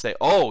and say,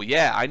 oh,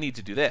 yeah, I need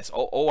to do this.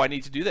 Oh, I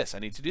need to do this. I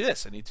need to do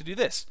this. I need to do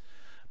this.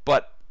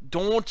 But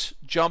don't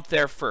jump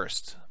there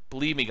first.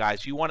 Believe me,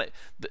 guys, you want it.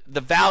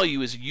 The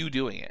value is you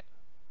doing it.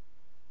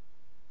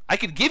 I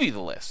could give you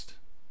the list.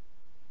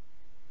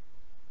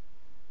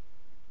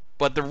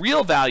 But the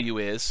real value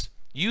is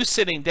you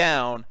sitting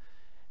down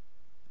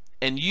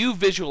and you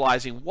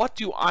visualizing, what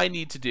do I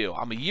need to do?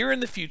 I'm a year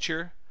in the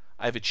future.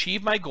 I've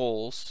achieved my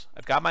goals.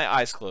 I've got my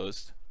eyes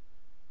closed.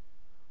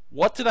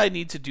 What did I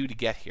need to do to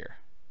get here?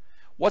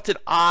 What did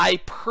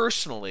I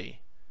personally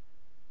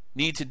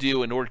need to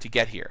do in order to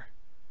get here?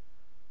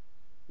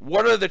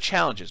 What are the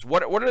challenges?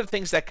 What are the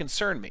things that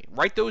concern me?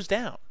 Write those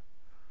down.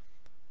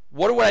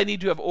 What do I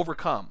need to have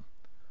overcome?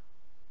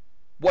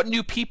 What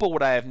new people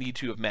would I need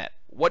to have met?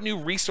 What new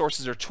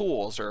resources or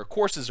tools or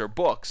courses or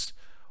books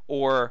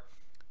or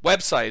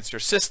websites or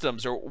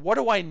systems, or what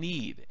do I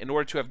need in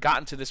order to have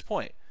gotten to this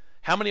point?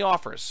 How many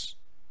offers?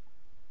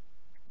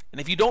 And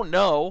if you don't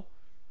know,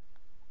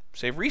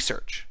 say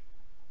research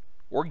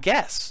or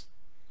guess.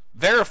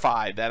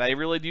 Verify that I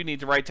really do need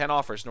to write 10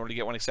 offers in order to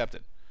get one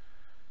accepted.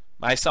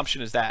 My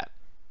assumption is that.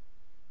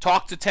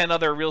 Talk to 10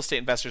 other real estate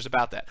investors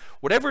about that.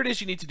 Whatever it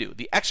is you need to do,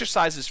 the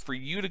exercise is for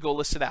you to go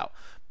list it out.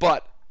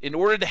 But in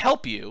order to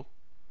help you,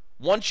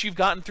 once you've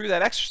gotten through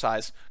that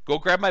exercise, go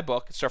grab my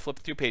book and start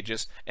flipping through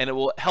pages, and it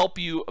will help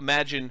you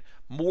imagine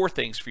more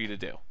things for you to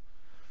do.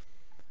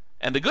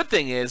 And the good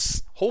thing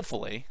is,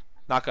 hopefully,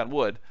 knock on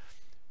wood,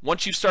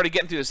 once you've started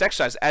getting through this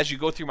exercise, as you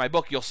go through my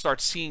book, you'll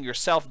start seeing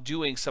yourself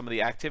doing some of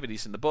the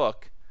activities in the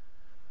book,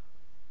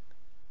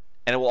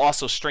 and it will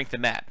also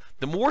strengthen that.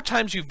 The more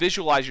times you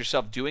visualize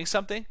yourself doing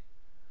something,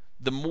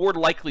 the more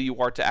likely you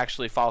are to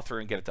actually follow through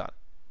and get it done.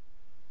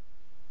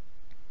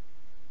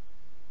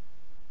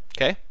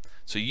 Okay?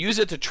 So use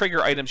it to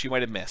trigger items you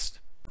might have missed.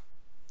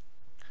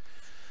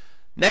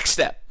 Next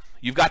step,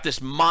 you've got this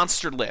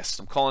monster list.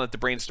 I'm calling it the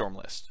brainstorm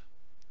list.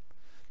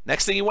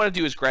 Next thing you want to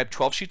do is grab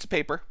 12 sheets of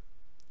paper,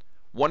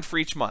 one for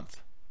each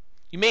month.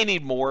 You may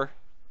need more,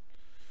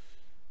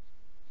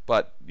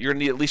 but you're going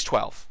to need at least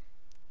 12.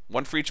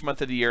 One for each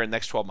month of the year in the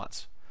next 12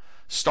 months.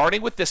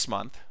 Starting with this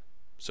month,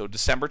 so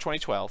December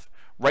 2012,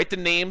 write the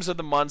names of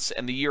the months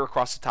and the year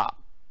across the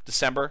top.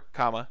 December,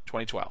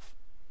 2012.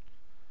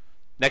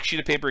 Next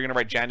sheet of paper, you're going to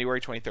write January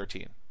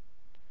 2013.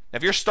 Now,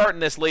 if you're starting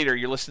this later,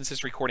 you're listening to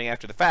this recording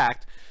after the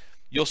fact,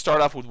 you'll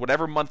start off with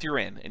whatever month you're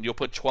in, and you'll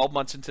put 12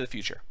 months into the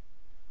future.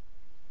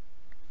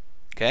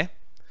 Okay?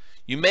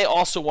 You may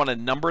also want to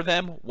number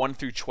them 1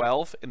 through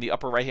 12 in the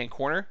upper right-hand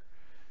corner.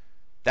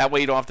 That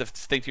way you don't have to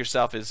think to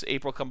yourself, is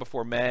April come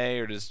before May,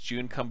 or does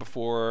June come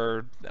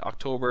before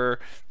October?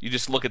 You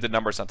just look at the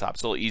numbers on top.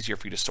 It's a little easier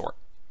for you to sort.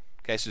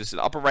 Okay, so this is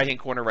the upper right-hand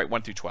corner, write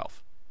 1 through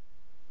 12.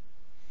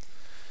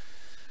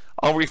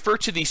 I'll refer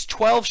to these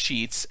 12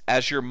 sheets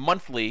as your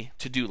monthly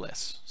to-do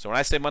list. So when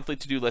I say monthly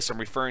to-do list, I'm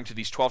referring to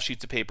these 12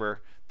 sheets of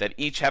paper that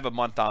each have a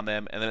month on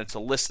them, and then it's a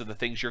list of the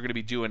things you're going to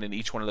be doing in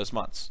each one of those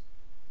months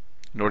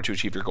in order to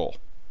achieve your goal.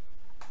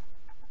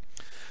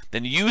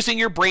 Then using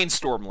your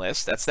brainstorm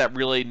list, that's that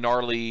really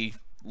gnarly,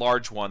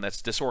 large one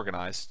that's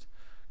disorganized,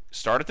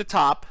 start at the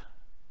top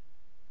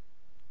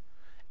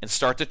and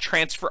start to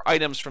transfer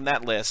items from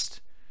that list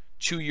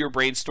to your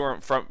brainstorm,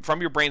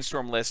 from your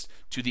brainstorm list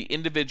to the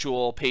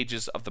individual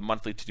pages of the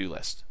monthly to-do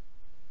list.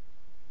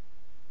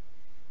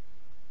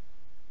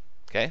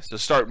 Okay, so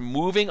start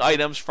moving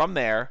items from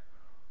there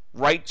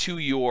right to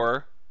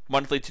your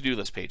monthly to-do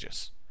list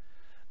pages.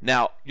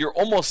 Now, you're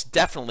almost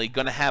definitely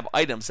going to have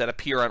items that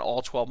appear on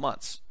all 12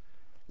 months.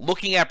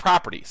 Looking at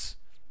properties,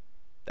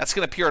 that's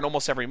going to appear in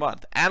almost every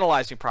month.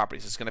 Analyzing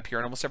properties is going to appear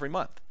in almost every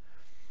month.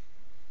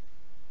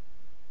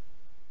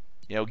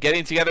 You know,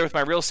 getting together with my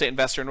real estate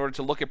investor in order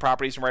to look at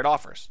properties and write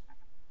offers.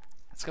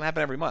 That's going to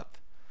happen every month.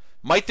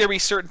 Might there be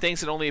certain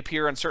things that only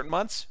appear on certain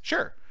months?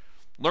 Sure.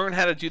 Learn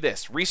how to do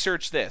this.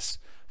 Research this.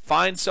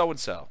 Find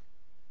so-and-so.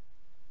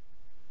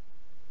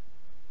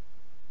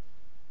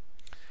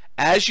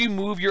 As you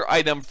move your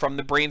item from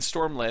the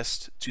brainstorm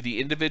list to the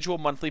individual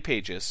monthly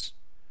pages,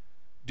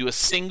 do a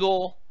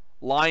single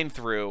line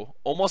through,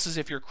 almost as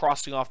if you're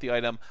crossing off the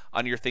item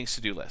on your things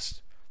to do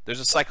list. There's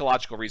a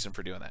psychological reason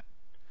for doing that.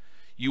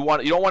 You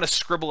don't want to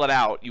scribble it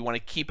out. You want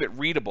to keep it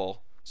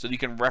readable so that you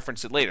can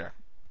reference it later,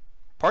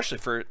 partially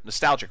for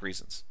nostalgic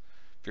reasons.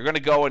 If you're going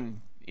to go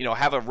and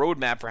have a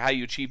roadmap for how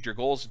you achieved your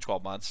goals in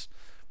 12 months,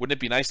 wouldn't it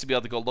be nice to be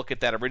able to go look at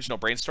that original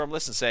brainstorm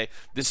list and say,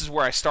 this is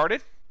where I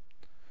started?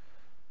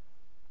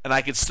 And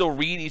I can still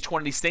read each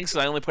one of these things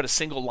and I only put a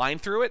single line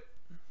through it?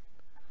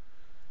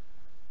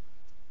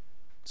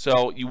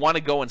 So you want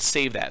to go and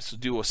save that. So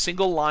do a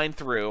single line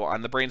through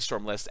on the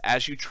brainstorm list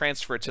as you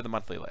transfer it to the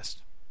monthly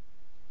list.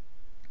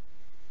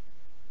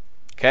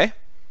 Okay?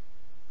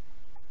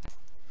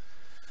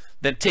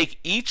 Then take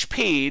each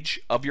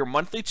page of your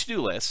monthly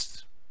to-do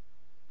list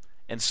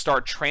and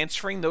start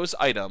transferring those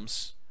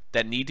items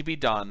that need to be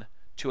done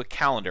to a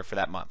calendar for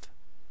that month.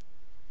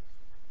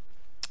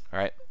 All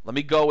right, let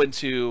me go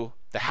into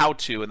the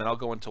how-to, and then I'll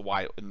go into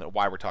why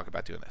we're talking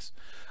about doing this.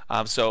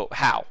 So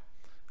how?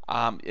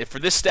 If for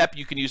this step,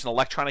 you can use an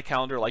electronic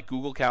calendar like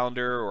Google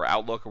Calendar or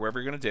Outlook or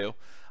whatever you're going to do.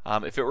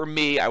 If it were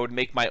me, I would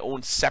make my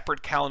own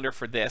separate calendar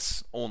for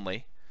this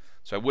only.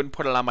 So I wouldn't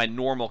put it on my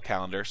normal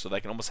calendar, so that I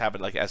can almost have it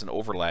like as an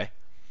overlay.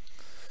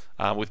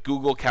 With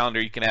Google Calendar,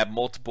 you can have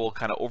multiple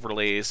kind of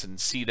overlays and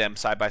see them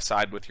side by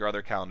side with your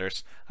other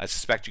calendars. I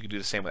suspect you can do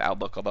the same with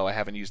Outlook, although I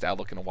haven't used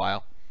Outlook in a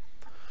while.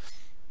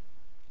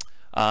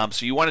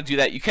 So you want to do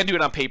that. You can do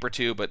it on paper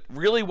too, but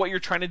really what you're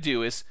trying to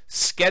do is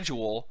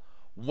schedule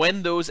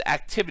when those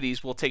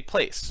activities will take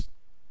place.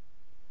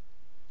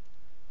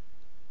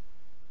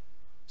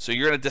 So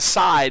you're going to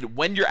decide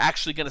when you're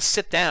actually going to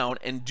sit down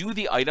and do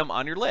the item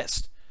on your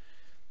list.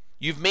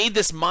 You've made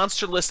this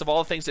monster list of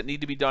all the things that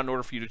need to be done in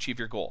order for you to achieve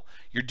your goal.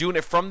 You're doing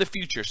it from the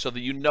future so that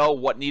you know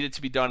what needed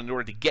to be done in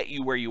order to get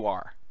you where you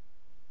are.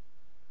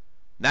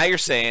 Now you're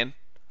saying,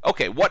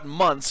 okay, what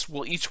months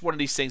will each one of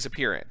these things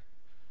appear in?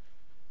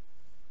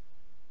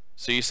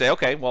 So you say,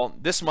 okay, well,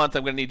 this month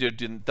I'm going to need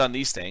to have done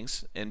these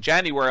things. In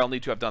January, I'll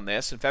need to have done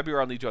this. In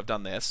February, I'll need to have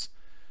done this.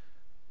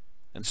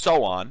 And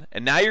so on.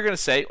 And now you're going to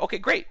say, okay,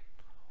 great.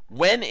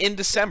 When in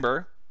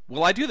December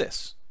will I do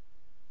this?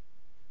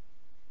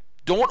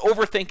 Don't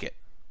overthink it,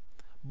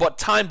 but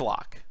time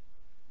block.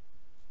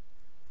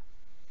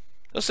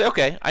 You'll say,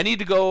 okay, I need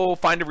to go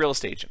find a real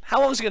estate agent.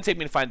 How long is it going to take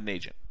me to find an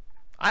agent?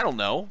 I don't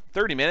know,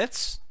 30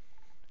 minutes?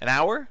 An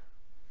hour?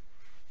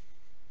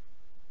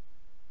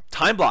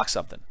 Time block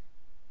something.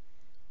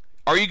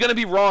 Are you going to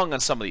be wrong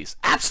on some of these?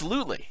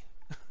 Absolutely.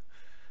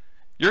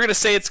 You're going to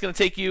say it's going to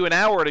take you an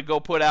hour to go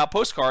put out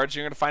postcards.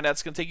 You're going to find out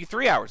it's going to take you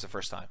 3 hours the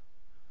first time.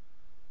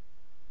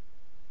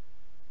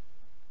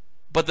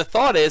 But the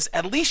thought is,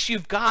 at least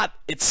you've got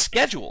it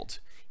scheduled.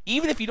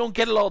 Even if you don't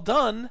get it all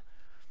done,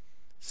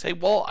 say,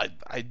 well,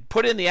 I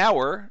put in the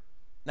hour.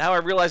 Now I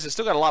realize I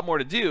still got a lot more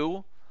to do.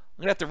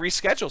 I'm going to have to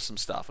reschedule some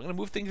stuff. I'm going to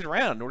move things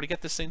around in order to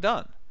get this thing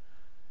done.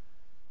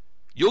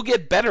 You'll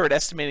get better at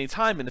estimating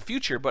time in the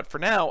future, but for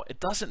now,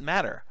 it doesn't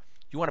matter.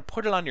 You want to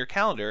put it on your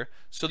calendar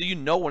so that you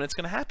know when it's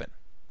going to happen.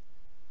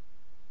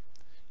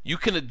 You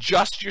can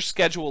adjust your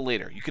schedule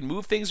later. You can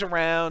move things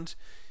around.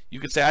 You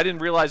can say, I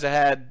didn't realize I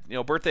had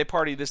birthday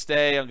party this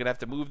day. I'm going to have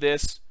to move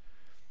this.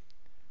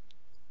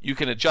 You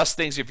can adjust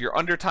things if you're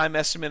under time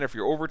estimate or if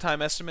you're over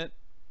time estimate.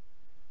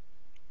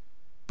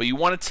 But you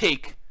want to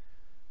take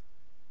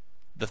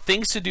the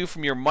things to do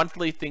from your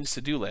monthly things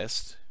to do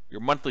list,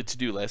 your monthly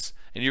to-do list,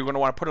 and you're going to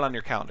want to put it on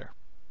your calendar.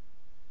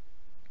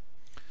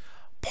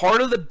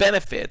 Part of the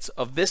benefits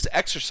of this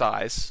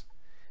exercise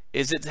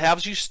is it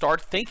helps you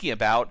start thinking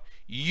about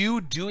you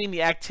doing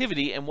the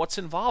activity and what's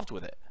involved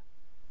with it.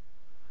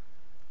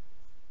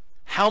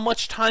 How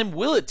much time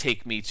will it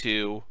take me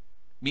to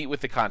meet with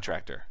the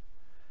contractor?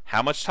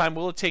 How much time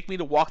will it take me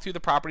to walk through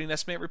the property and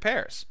estimate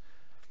repairs?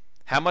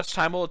 How much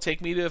time will it take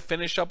me to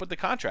finish up with the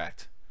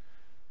contract?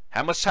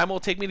 How much time will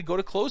it take me to go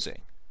to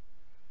closing?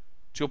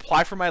 To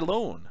apply for my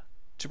loan?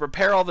 To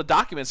prepare all the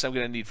documents I'm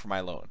going to need for my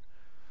loan?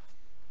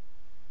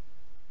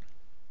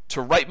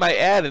 To write my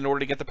ad in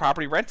order to get the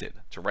property rented?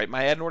 To write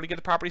my ad in order to get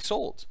the property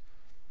sold?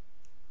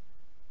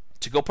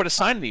 To go put a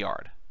sign in the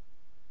yard?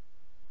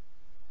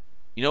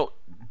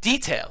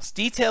 Details.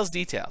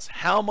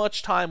 How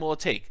much time will it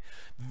take?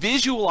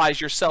 Visualize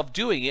yourself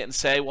doing it and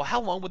say, well, how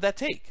long would that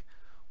take?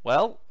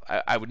 Well,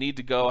 I would need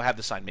to go have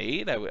the sign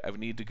made. I would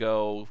need to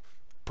go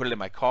put it in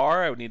my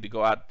car. I would need to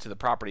go out to the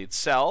property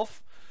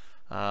itself.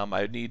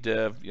 I would need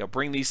to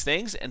bring these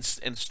things and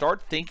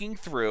start thinking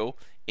through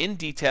in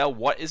detail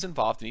what is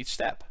involved in each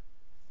step.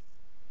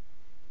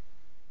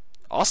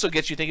 Also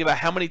gets you thinking about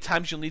how many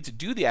times you'll need to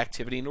do the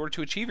activity in order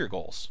to achieve your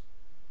goals.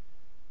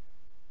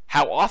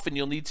 How often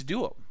you'll need to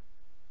do them.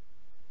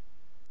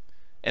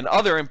 And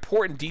other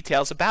important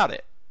details about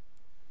it.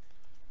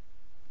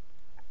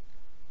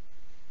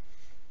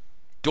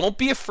 Don't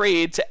be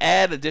afraid to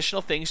add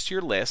additional things to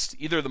your list,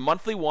 either the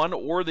monthly one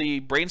or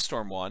the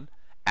brainstorm one,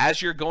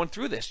 as you're going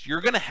through this.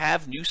 You're going to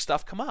have new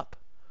stuff come up.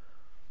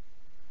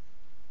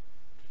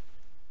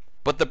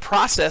 But the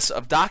process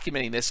of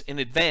documenting this in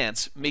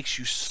advance makes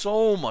you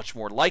so much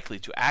more likely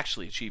to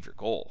actually achieve your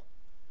goal.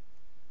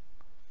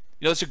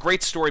 It's a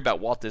great story about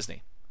Walt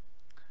Disney.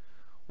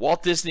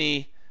 Walt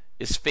Disney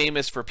is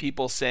famous for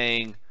people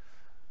saying,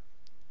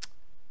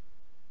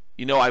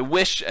 I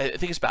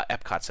think it's about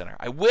Epcot Center.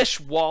 I wish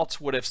Walt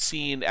would have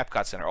seen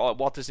Epcot Center.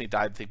 Walt Disney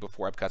died, I think,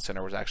 before Epcot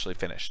Center was actually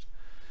finished.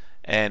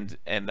 And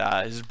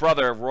his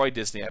brother, Roy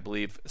Disney, I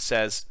believe,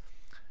 says,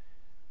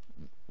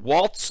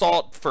 Walt saw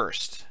it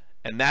first,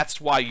 and that's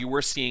why you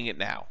were seeing it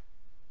now.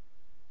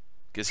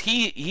 Because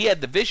he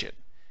had the vision.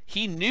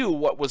 He knew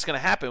what was going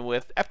to happen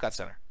with Epcot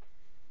Center.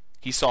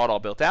 He saw it all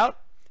built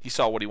out. He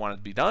saw what he wanted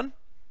to be done.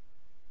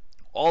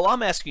 All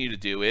I'm asking you to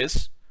do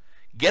is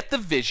get the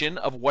vision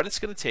of what it's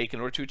going to take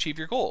in order to achieve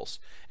your goals.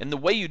 And the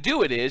way you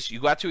do it is you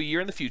go out to a year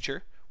in the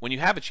future when you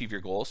have achieved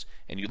your goals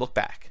and you look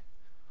back.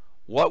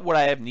 What would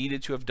I have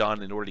needed to have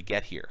done in order to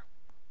get here?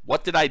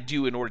 What did I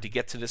do in order to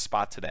get to this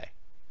spot today?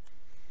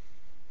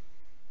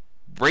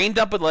 Brain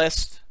dump a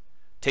list,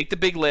 take the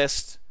big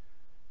list,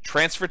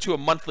 transfer to a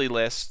monthly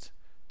list,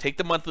 take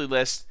the monthly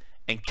list,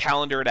 and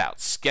calendar it out.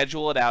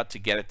 Schedule it out to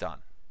get it done.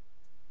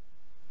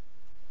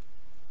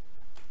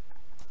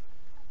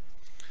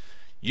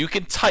 You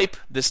can type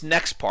this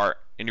next part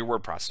in your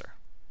word processor.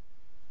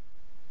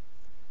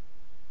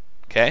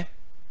 Okay?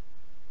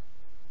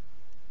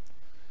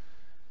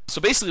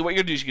 So basically what you're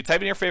going to do is you can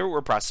type in your favorite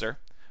word processor,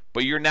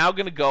 but you're now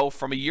going to go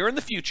from a year in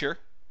the future.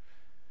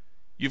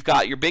 You've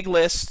got your big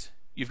list,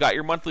 you've got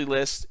your monthly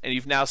list, and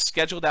you've now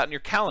scheduled out in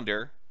your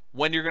calendar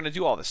when you're going to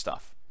do all this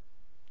stuff.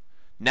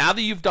 Now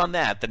that you've done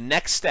that, the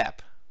next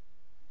step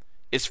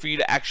is for you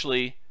to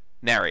actually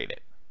narrate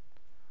it.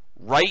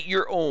 Write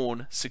your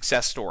own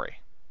success story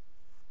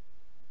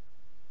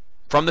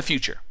from the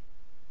future.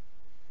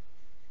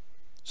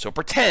 So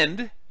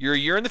pretend you're a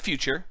year in the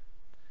future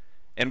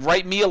and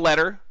write me a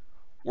letter,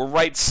 or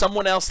write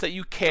someone else that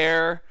you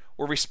care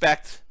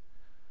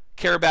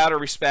about or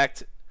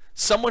respect,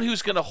 someone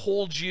who's going to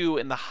hold you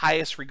in the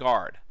highest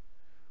regard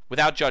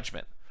without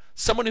judgment,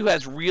 someone who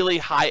has really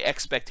high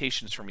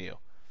expectations from you.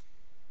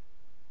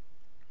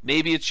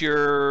 Maybe it's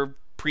your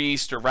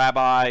priest or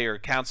rabbi or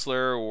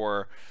counselor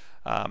or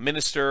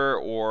minister,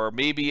 or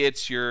maybe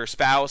it's your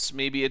spouse,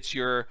 maybe it's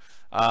your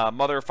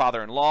mother or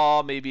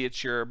father-in-law, maybe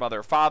it's your mother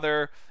or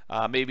father,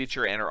 maybe it's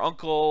your aunt or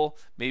uncle,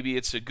 maybe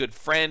it's a good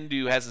friend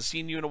who hasn't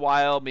seen you in a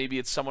while, maybe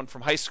it's someone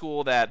from high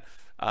school that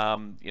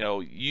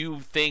you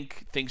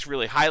think thinks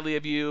really highly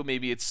of you,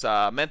 maybe it's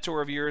a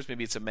mentor of yours,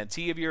 maybe it's a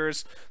mentee of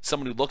yours,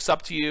 someone who looks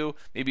up to you,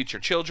 maybe it's your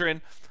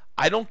children.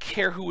 I don't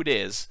care who it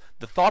is.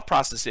 The thought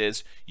process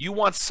is you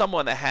want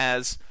someone that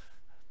has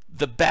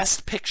the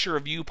best picture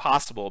of you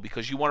possible,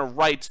 because you want to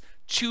write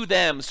to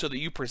them so that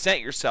you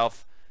present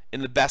yourself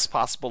in the best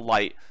possible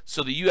light,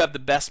 so that you have the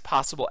best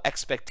possible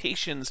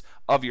expectations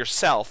of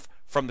yourself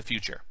from the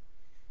future.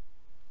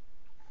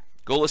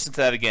 Go listen to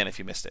that again if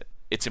you missed it.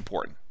 It's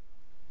important.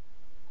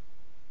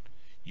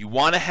 You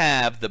want to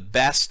have the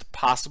best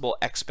possible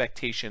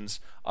expectations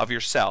of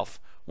yourself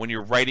when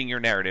you're writing your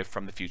narrative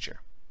from the future.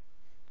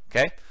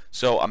 Okay?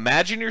 So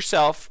imagine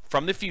yourself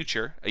from the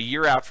future, a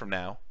year out from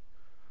now,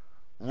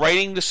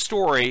 writing the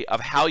story of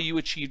how you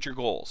achieved your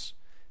goals.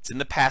 It's in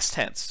the past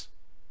tense.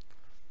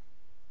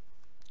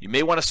 You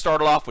may want to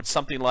start it off with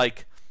something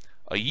like,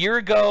 a year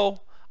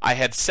ago, I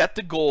had set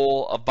the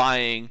goal of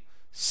buying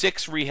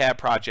 6 rehab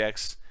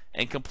projects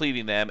and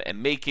completing them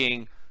and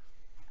making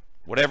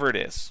whatever it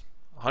is,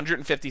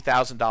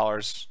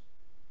 $150,000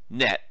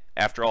 net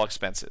after all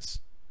expenses.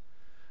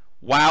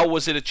 Wow,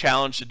 was it a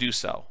challenge to do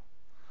so?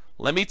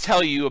 Let me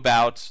tell you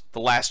about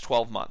the last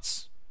 12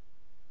 months.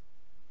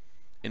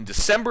 In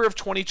December of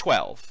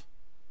 2012,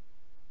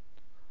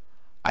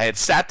 I had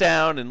sat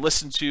down and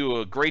listened to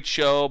a great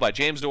show by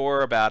James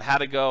Orr about how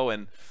to go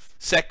and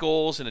set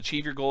goals and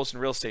achieve your goals in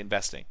real estate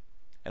investing.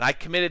 And I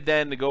committed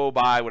then to go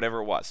buy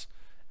whatever it was.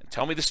 And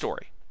tell me the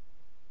story.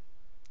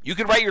 You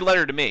can write your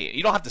letter to me.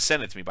 You don't have to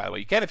send it to me, by the way.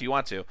 You can if you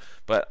want to,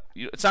 but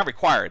it's not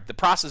required. The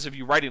process of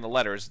you writing the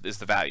letter is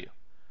the value.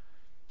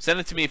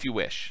 Send it to me if you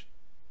wish,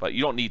 but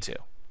you don't need to.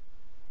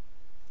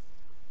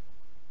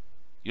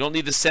 You don't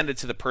need to send it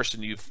to the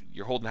person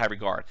you're holding in high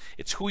regard.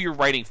 It's who you're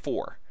writing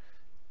for.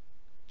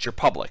 It's your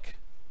public.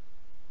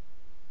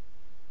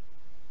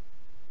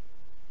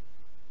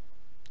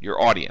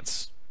 Your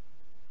audience.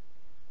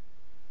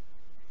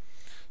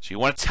 So you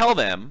want to tell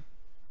them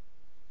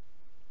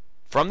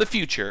from the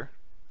future,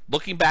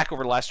 looking back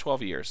over the last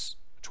 12 years,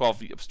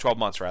 12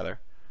 months rather,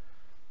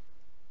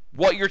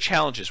 what your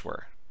challenges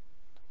were.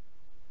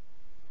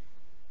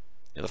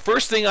 The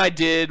first thing I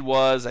did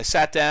was I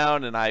sat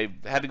down and I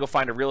had to go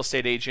find a real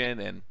estate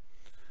agent, and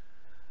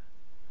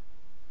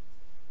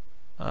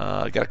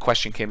I got a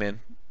question came in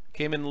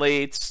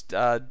late.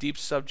 Deep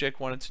subject,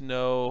 wanted to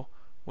know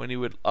when he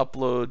would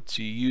upload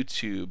to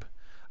YouTube.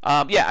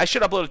 Yeah, I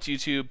should upload it to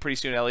YouTube pretty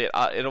soon, Elliot.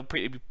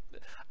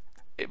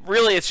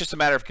 It's just a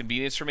matter of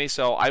convenience for me,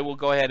 so I will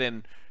go ahead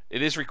and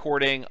it is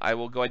recording. I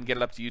will go ahead and get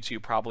it up to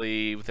YouTube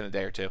probably within a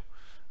day or two.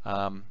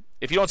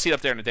 If you don't see it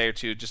up there in a day or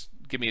two, just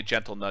give me a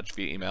gentle nudge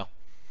via email.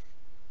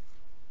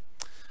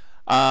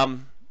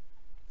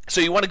 So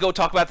you want to go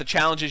talk about the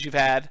challenges you've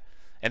had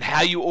and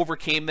how you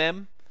overcame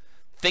them.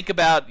 think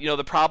about,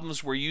 the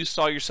problems where you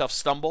saw yourself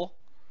stumble.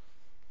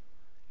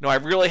 I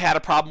really had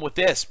a problem with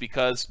this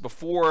because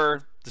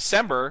before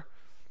December,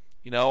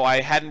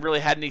 I hadn't really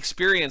had any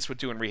experience with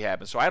doing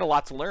rehab, and so I had a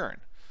lot to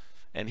learn.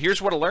 And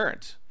here's what I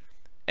learned.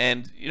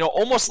 And,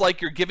 almost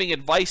like you're giving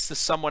advice to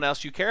someone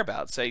else you care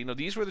about. Say,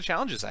 these were the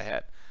challenges I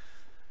had.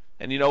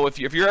 And,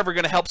 if you're ever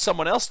going to help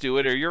someone else do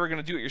it or you're ever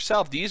going to do it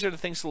yourself, these are the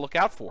things to look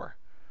out for.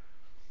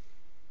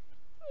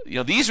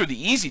 These are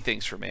the easy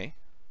things for me.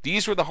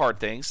 These were the hard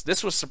things.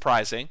 This was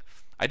surprising.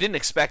 I didn't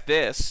expect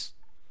this.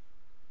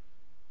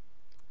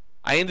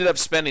 I ended up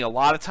spending a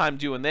lot of time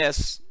doing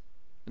this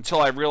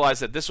until I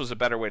realized that this was a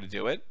better way to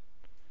do it.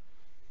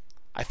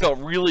 I felt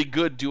really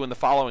good doing the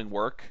following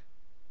work.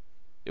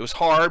 It was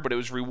hard, but it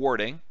was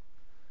rewarding.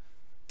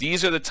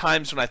 These are the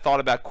times when I thought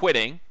about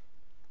quitting,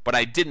 but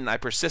I didn't. I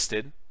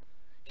persisted.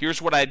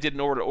 Here's what I did in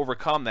order to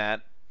overcome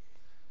that.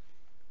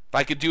 If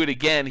I could do it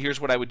again, here's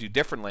what I would do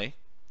differently.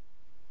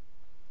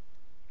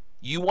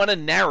 You want to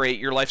narrate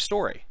your life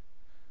story.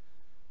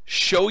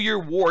 Show your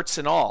warts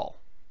and all.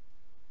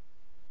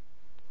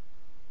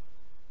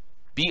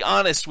 Be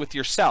honest with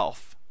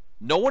yourself.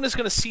 No one is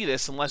going to see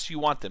this unless you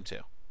want them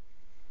to.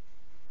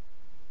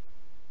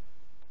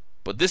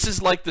 But this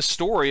is like the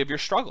story of your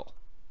struggle.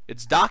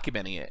 It's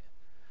documenting it.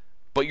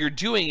 But you're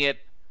doing it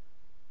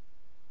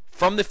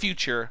from the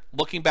future,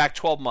 looking back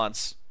 12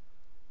 months,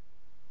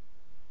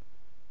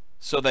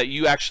 so that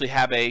you actually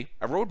have a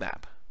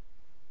roadmap.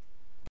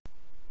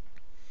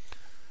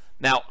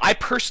 Now, I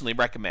personally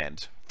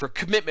recommend, for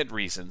commitment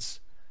reasons,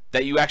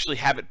 that you actually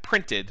have it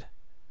printed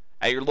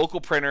at your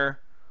local printer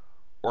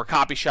or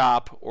copy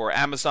shop or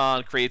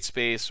Amazon,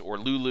 CreateSpace, or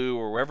Lulu,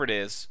 or wherever it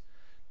is.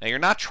 Now, you're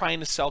not trying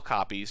to sell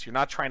copies. You're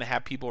not trying to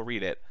have people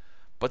read it.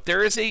 But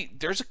there's a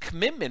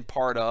commitment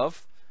part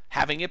of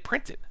having it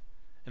printed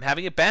and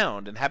having it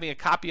bound and having a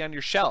copy on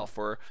your shelf,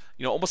 or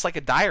almost like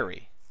a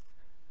diary.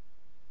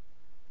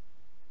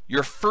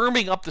 You're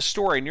firming up the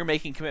story and you're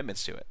making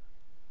commitments to it.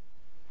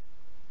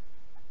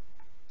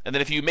 And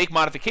then if you make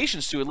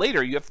modifications to it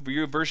later, you have to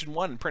view version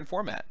 1 in print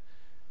format.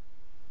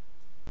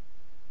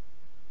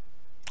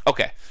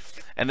 Okay.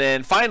 And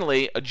then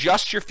finally,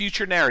 adjust your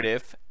future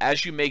narrative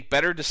as you make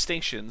better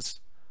distinctions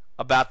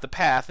about the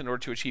path in order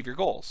to achieve your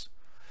goals.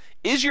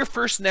 Is your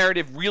first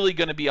narrative really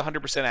going to be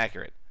 100%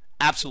 accurate?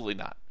 Absolutely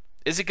not.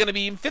 Is it going to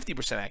be even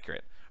 50%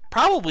 accurate?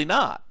 Probably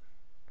not.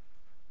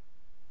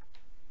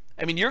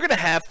 I mean, you're going to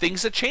have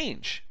things that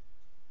change.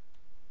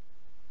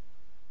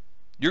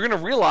 You're going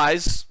to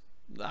realize,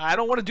 I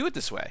don't want to do it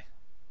this way.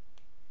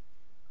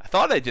 I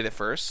thought I did it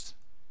first,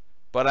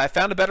 but I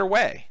found a better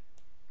way.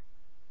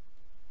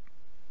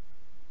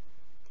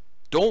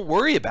 Don't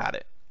worry about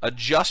it.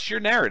 Adjust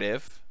your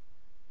narrative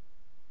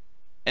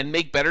and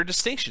make better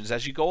distinctions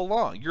as you go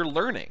along. You're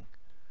learning.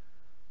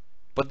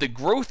 But the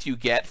growth you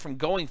get from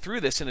going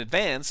through this in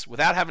advance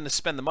without having to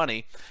spend the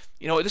money,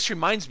 this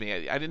reminds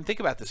me, I didn't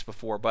think about this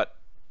before, but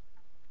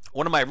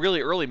one of my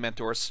really early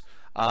mentors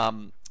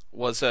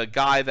was a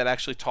guy that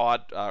actually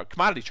taught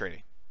commodity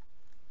trading.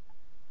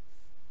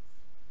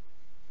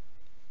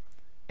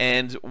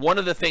 And one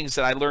of the things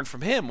that I learned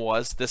from him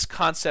was this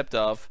concept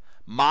of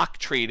mock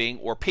trading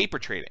or paper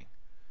trading,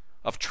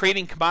 of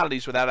trading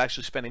commodities without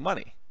actually spending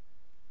money.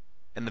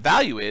 And the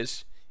value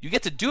is you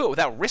get to do it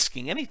without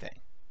risking anything.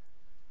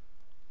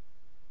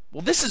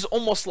 Well, this is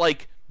almost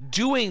like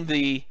doing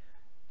the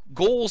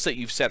goals that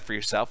you've set for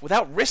yourself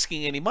without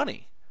risking any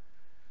money.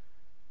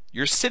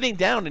 You're sitting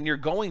down and you're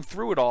going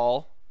through it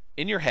all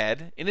in your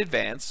head in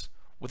advance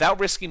without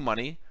risking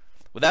money,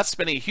 without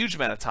spending a huge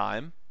amount of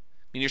time.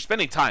 I mean, you're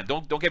spending time.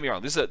 Don't get me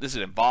wrong. This is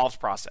an involved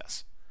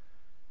process.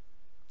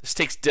 This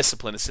takes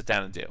discipline to sit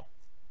down and do.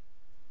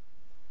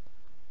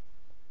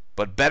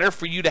 But better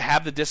for you to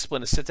have the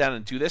discipline to sit down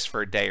and do this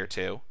for a day or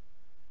two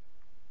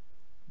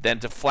than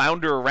to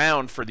flounder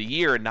around for the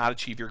year and not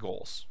achieve your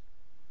goals.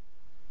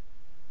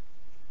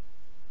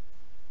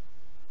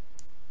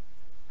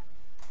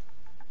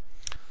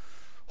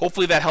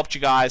 Hopefully that helped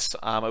you guys.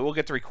 I will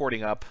get the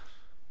recording up.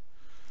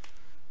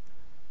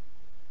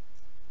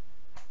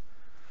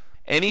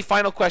 Any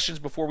final questions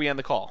before we end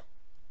the call?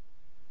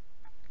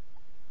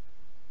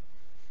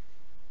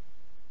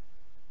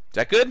 Is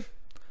that good?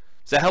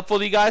 Is that helpful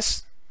to you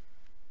guys?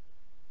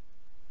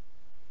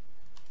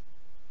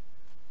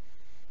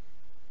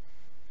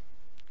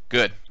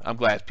 Good. I'm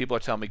glad. People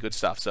are telling me good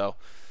stuff. So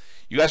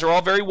you guys are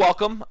all very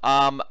welcome.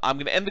 I'm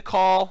going to end the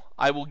call.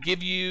 I will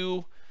give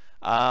you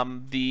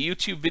the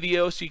YouTube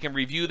video so you can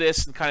review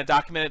this and kind of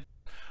document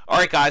it. All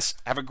right, guys.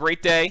 Have a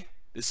great day.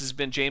 This has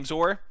been James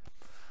Orr.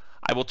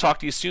 I will talk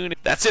to you soon.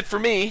 That's it for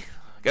me.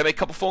 Got to make a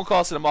couple phone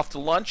calls and I'm off to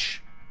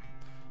lunch.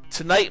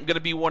 Tonight I'm going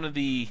to be one of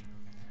the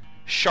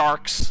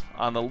sharks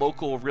on the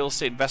local real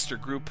estate investor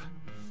group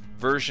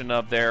version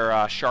of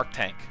their Shark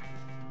Tank.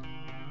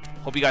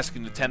 Hope you guys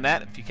can attend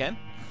that if you can.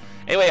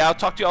 Anyway, I'll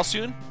talk to you all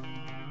soon.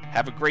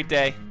 Have a great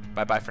day.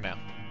 Bye-bye for now.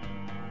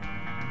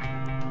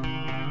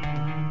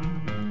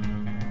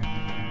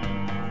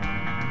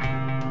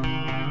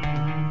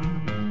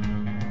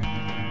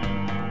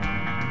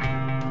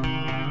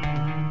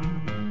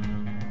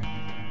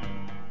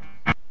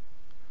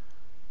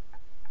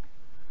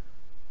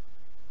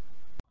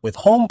 With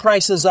home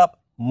prices up,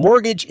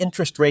 mortgage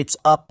interest rates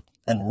up,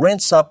 and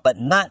rents up but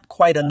not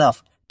quite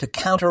enough to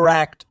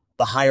counteract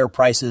the higher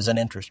prices and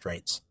interest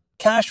rates,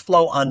 cash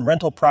flow on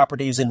rental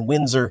properties in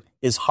Windsor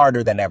is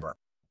harder than ever.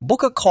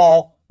 Book a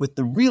call with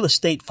the Real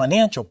Estate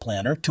Financial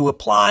Planner to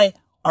apply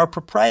our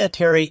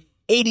proprietary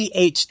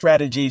 88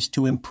 strategies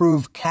to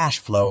improve cash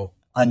flow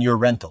on your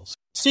rentals.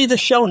 See the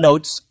show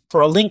notes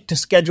for a link to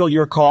schedule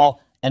your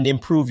call and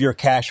improve your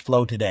cash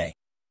flow today.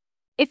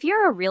 If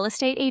you're a real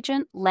estate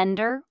agent,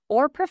 lender,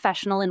 or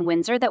professional in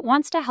Windsor that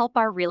wants to help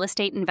our real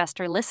estate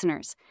investor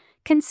listeners,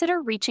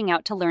 consider reaching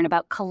out to learn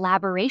about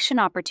collaboration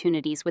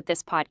opportunities with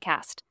this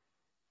podcast.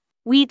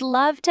 We'd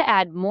love to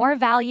add more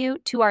value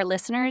to our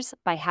listeners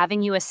by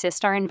having you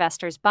assist our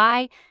investors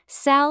buy,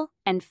 sell,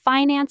 and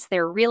finance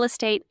their real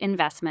estate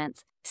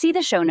investments. See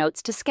the show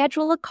notes to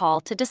schedule a call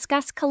to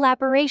discuss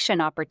collaboration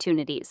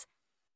opportunities.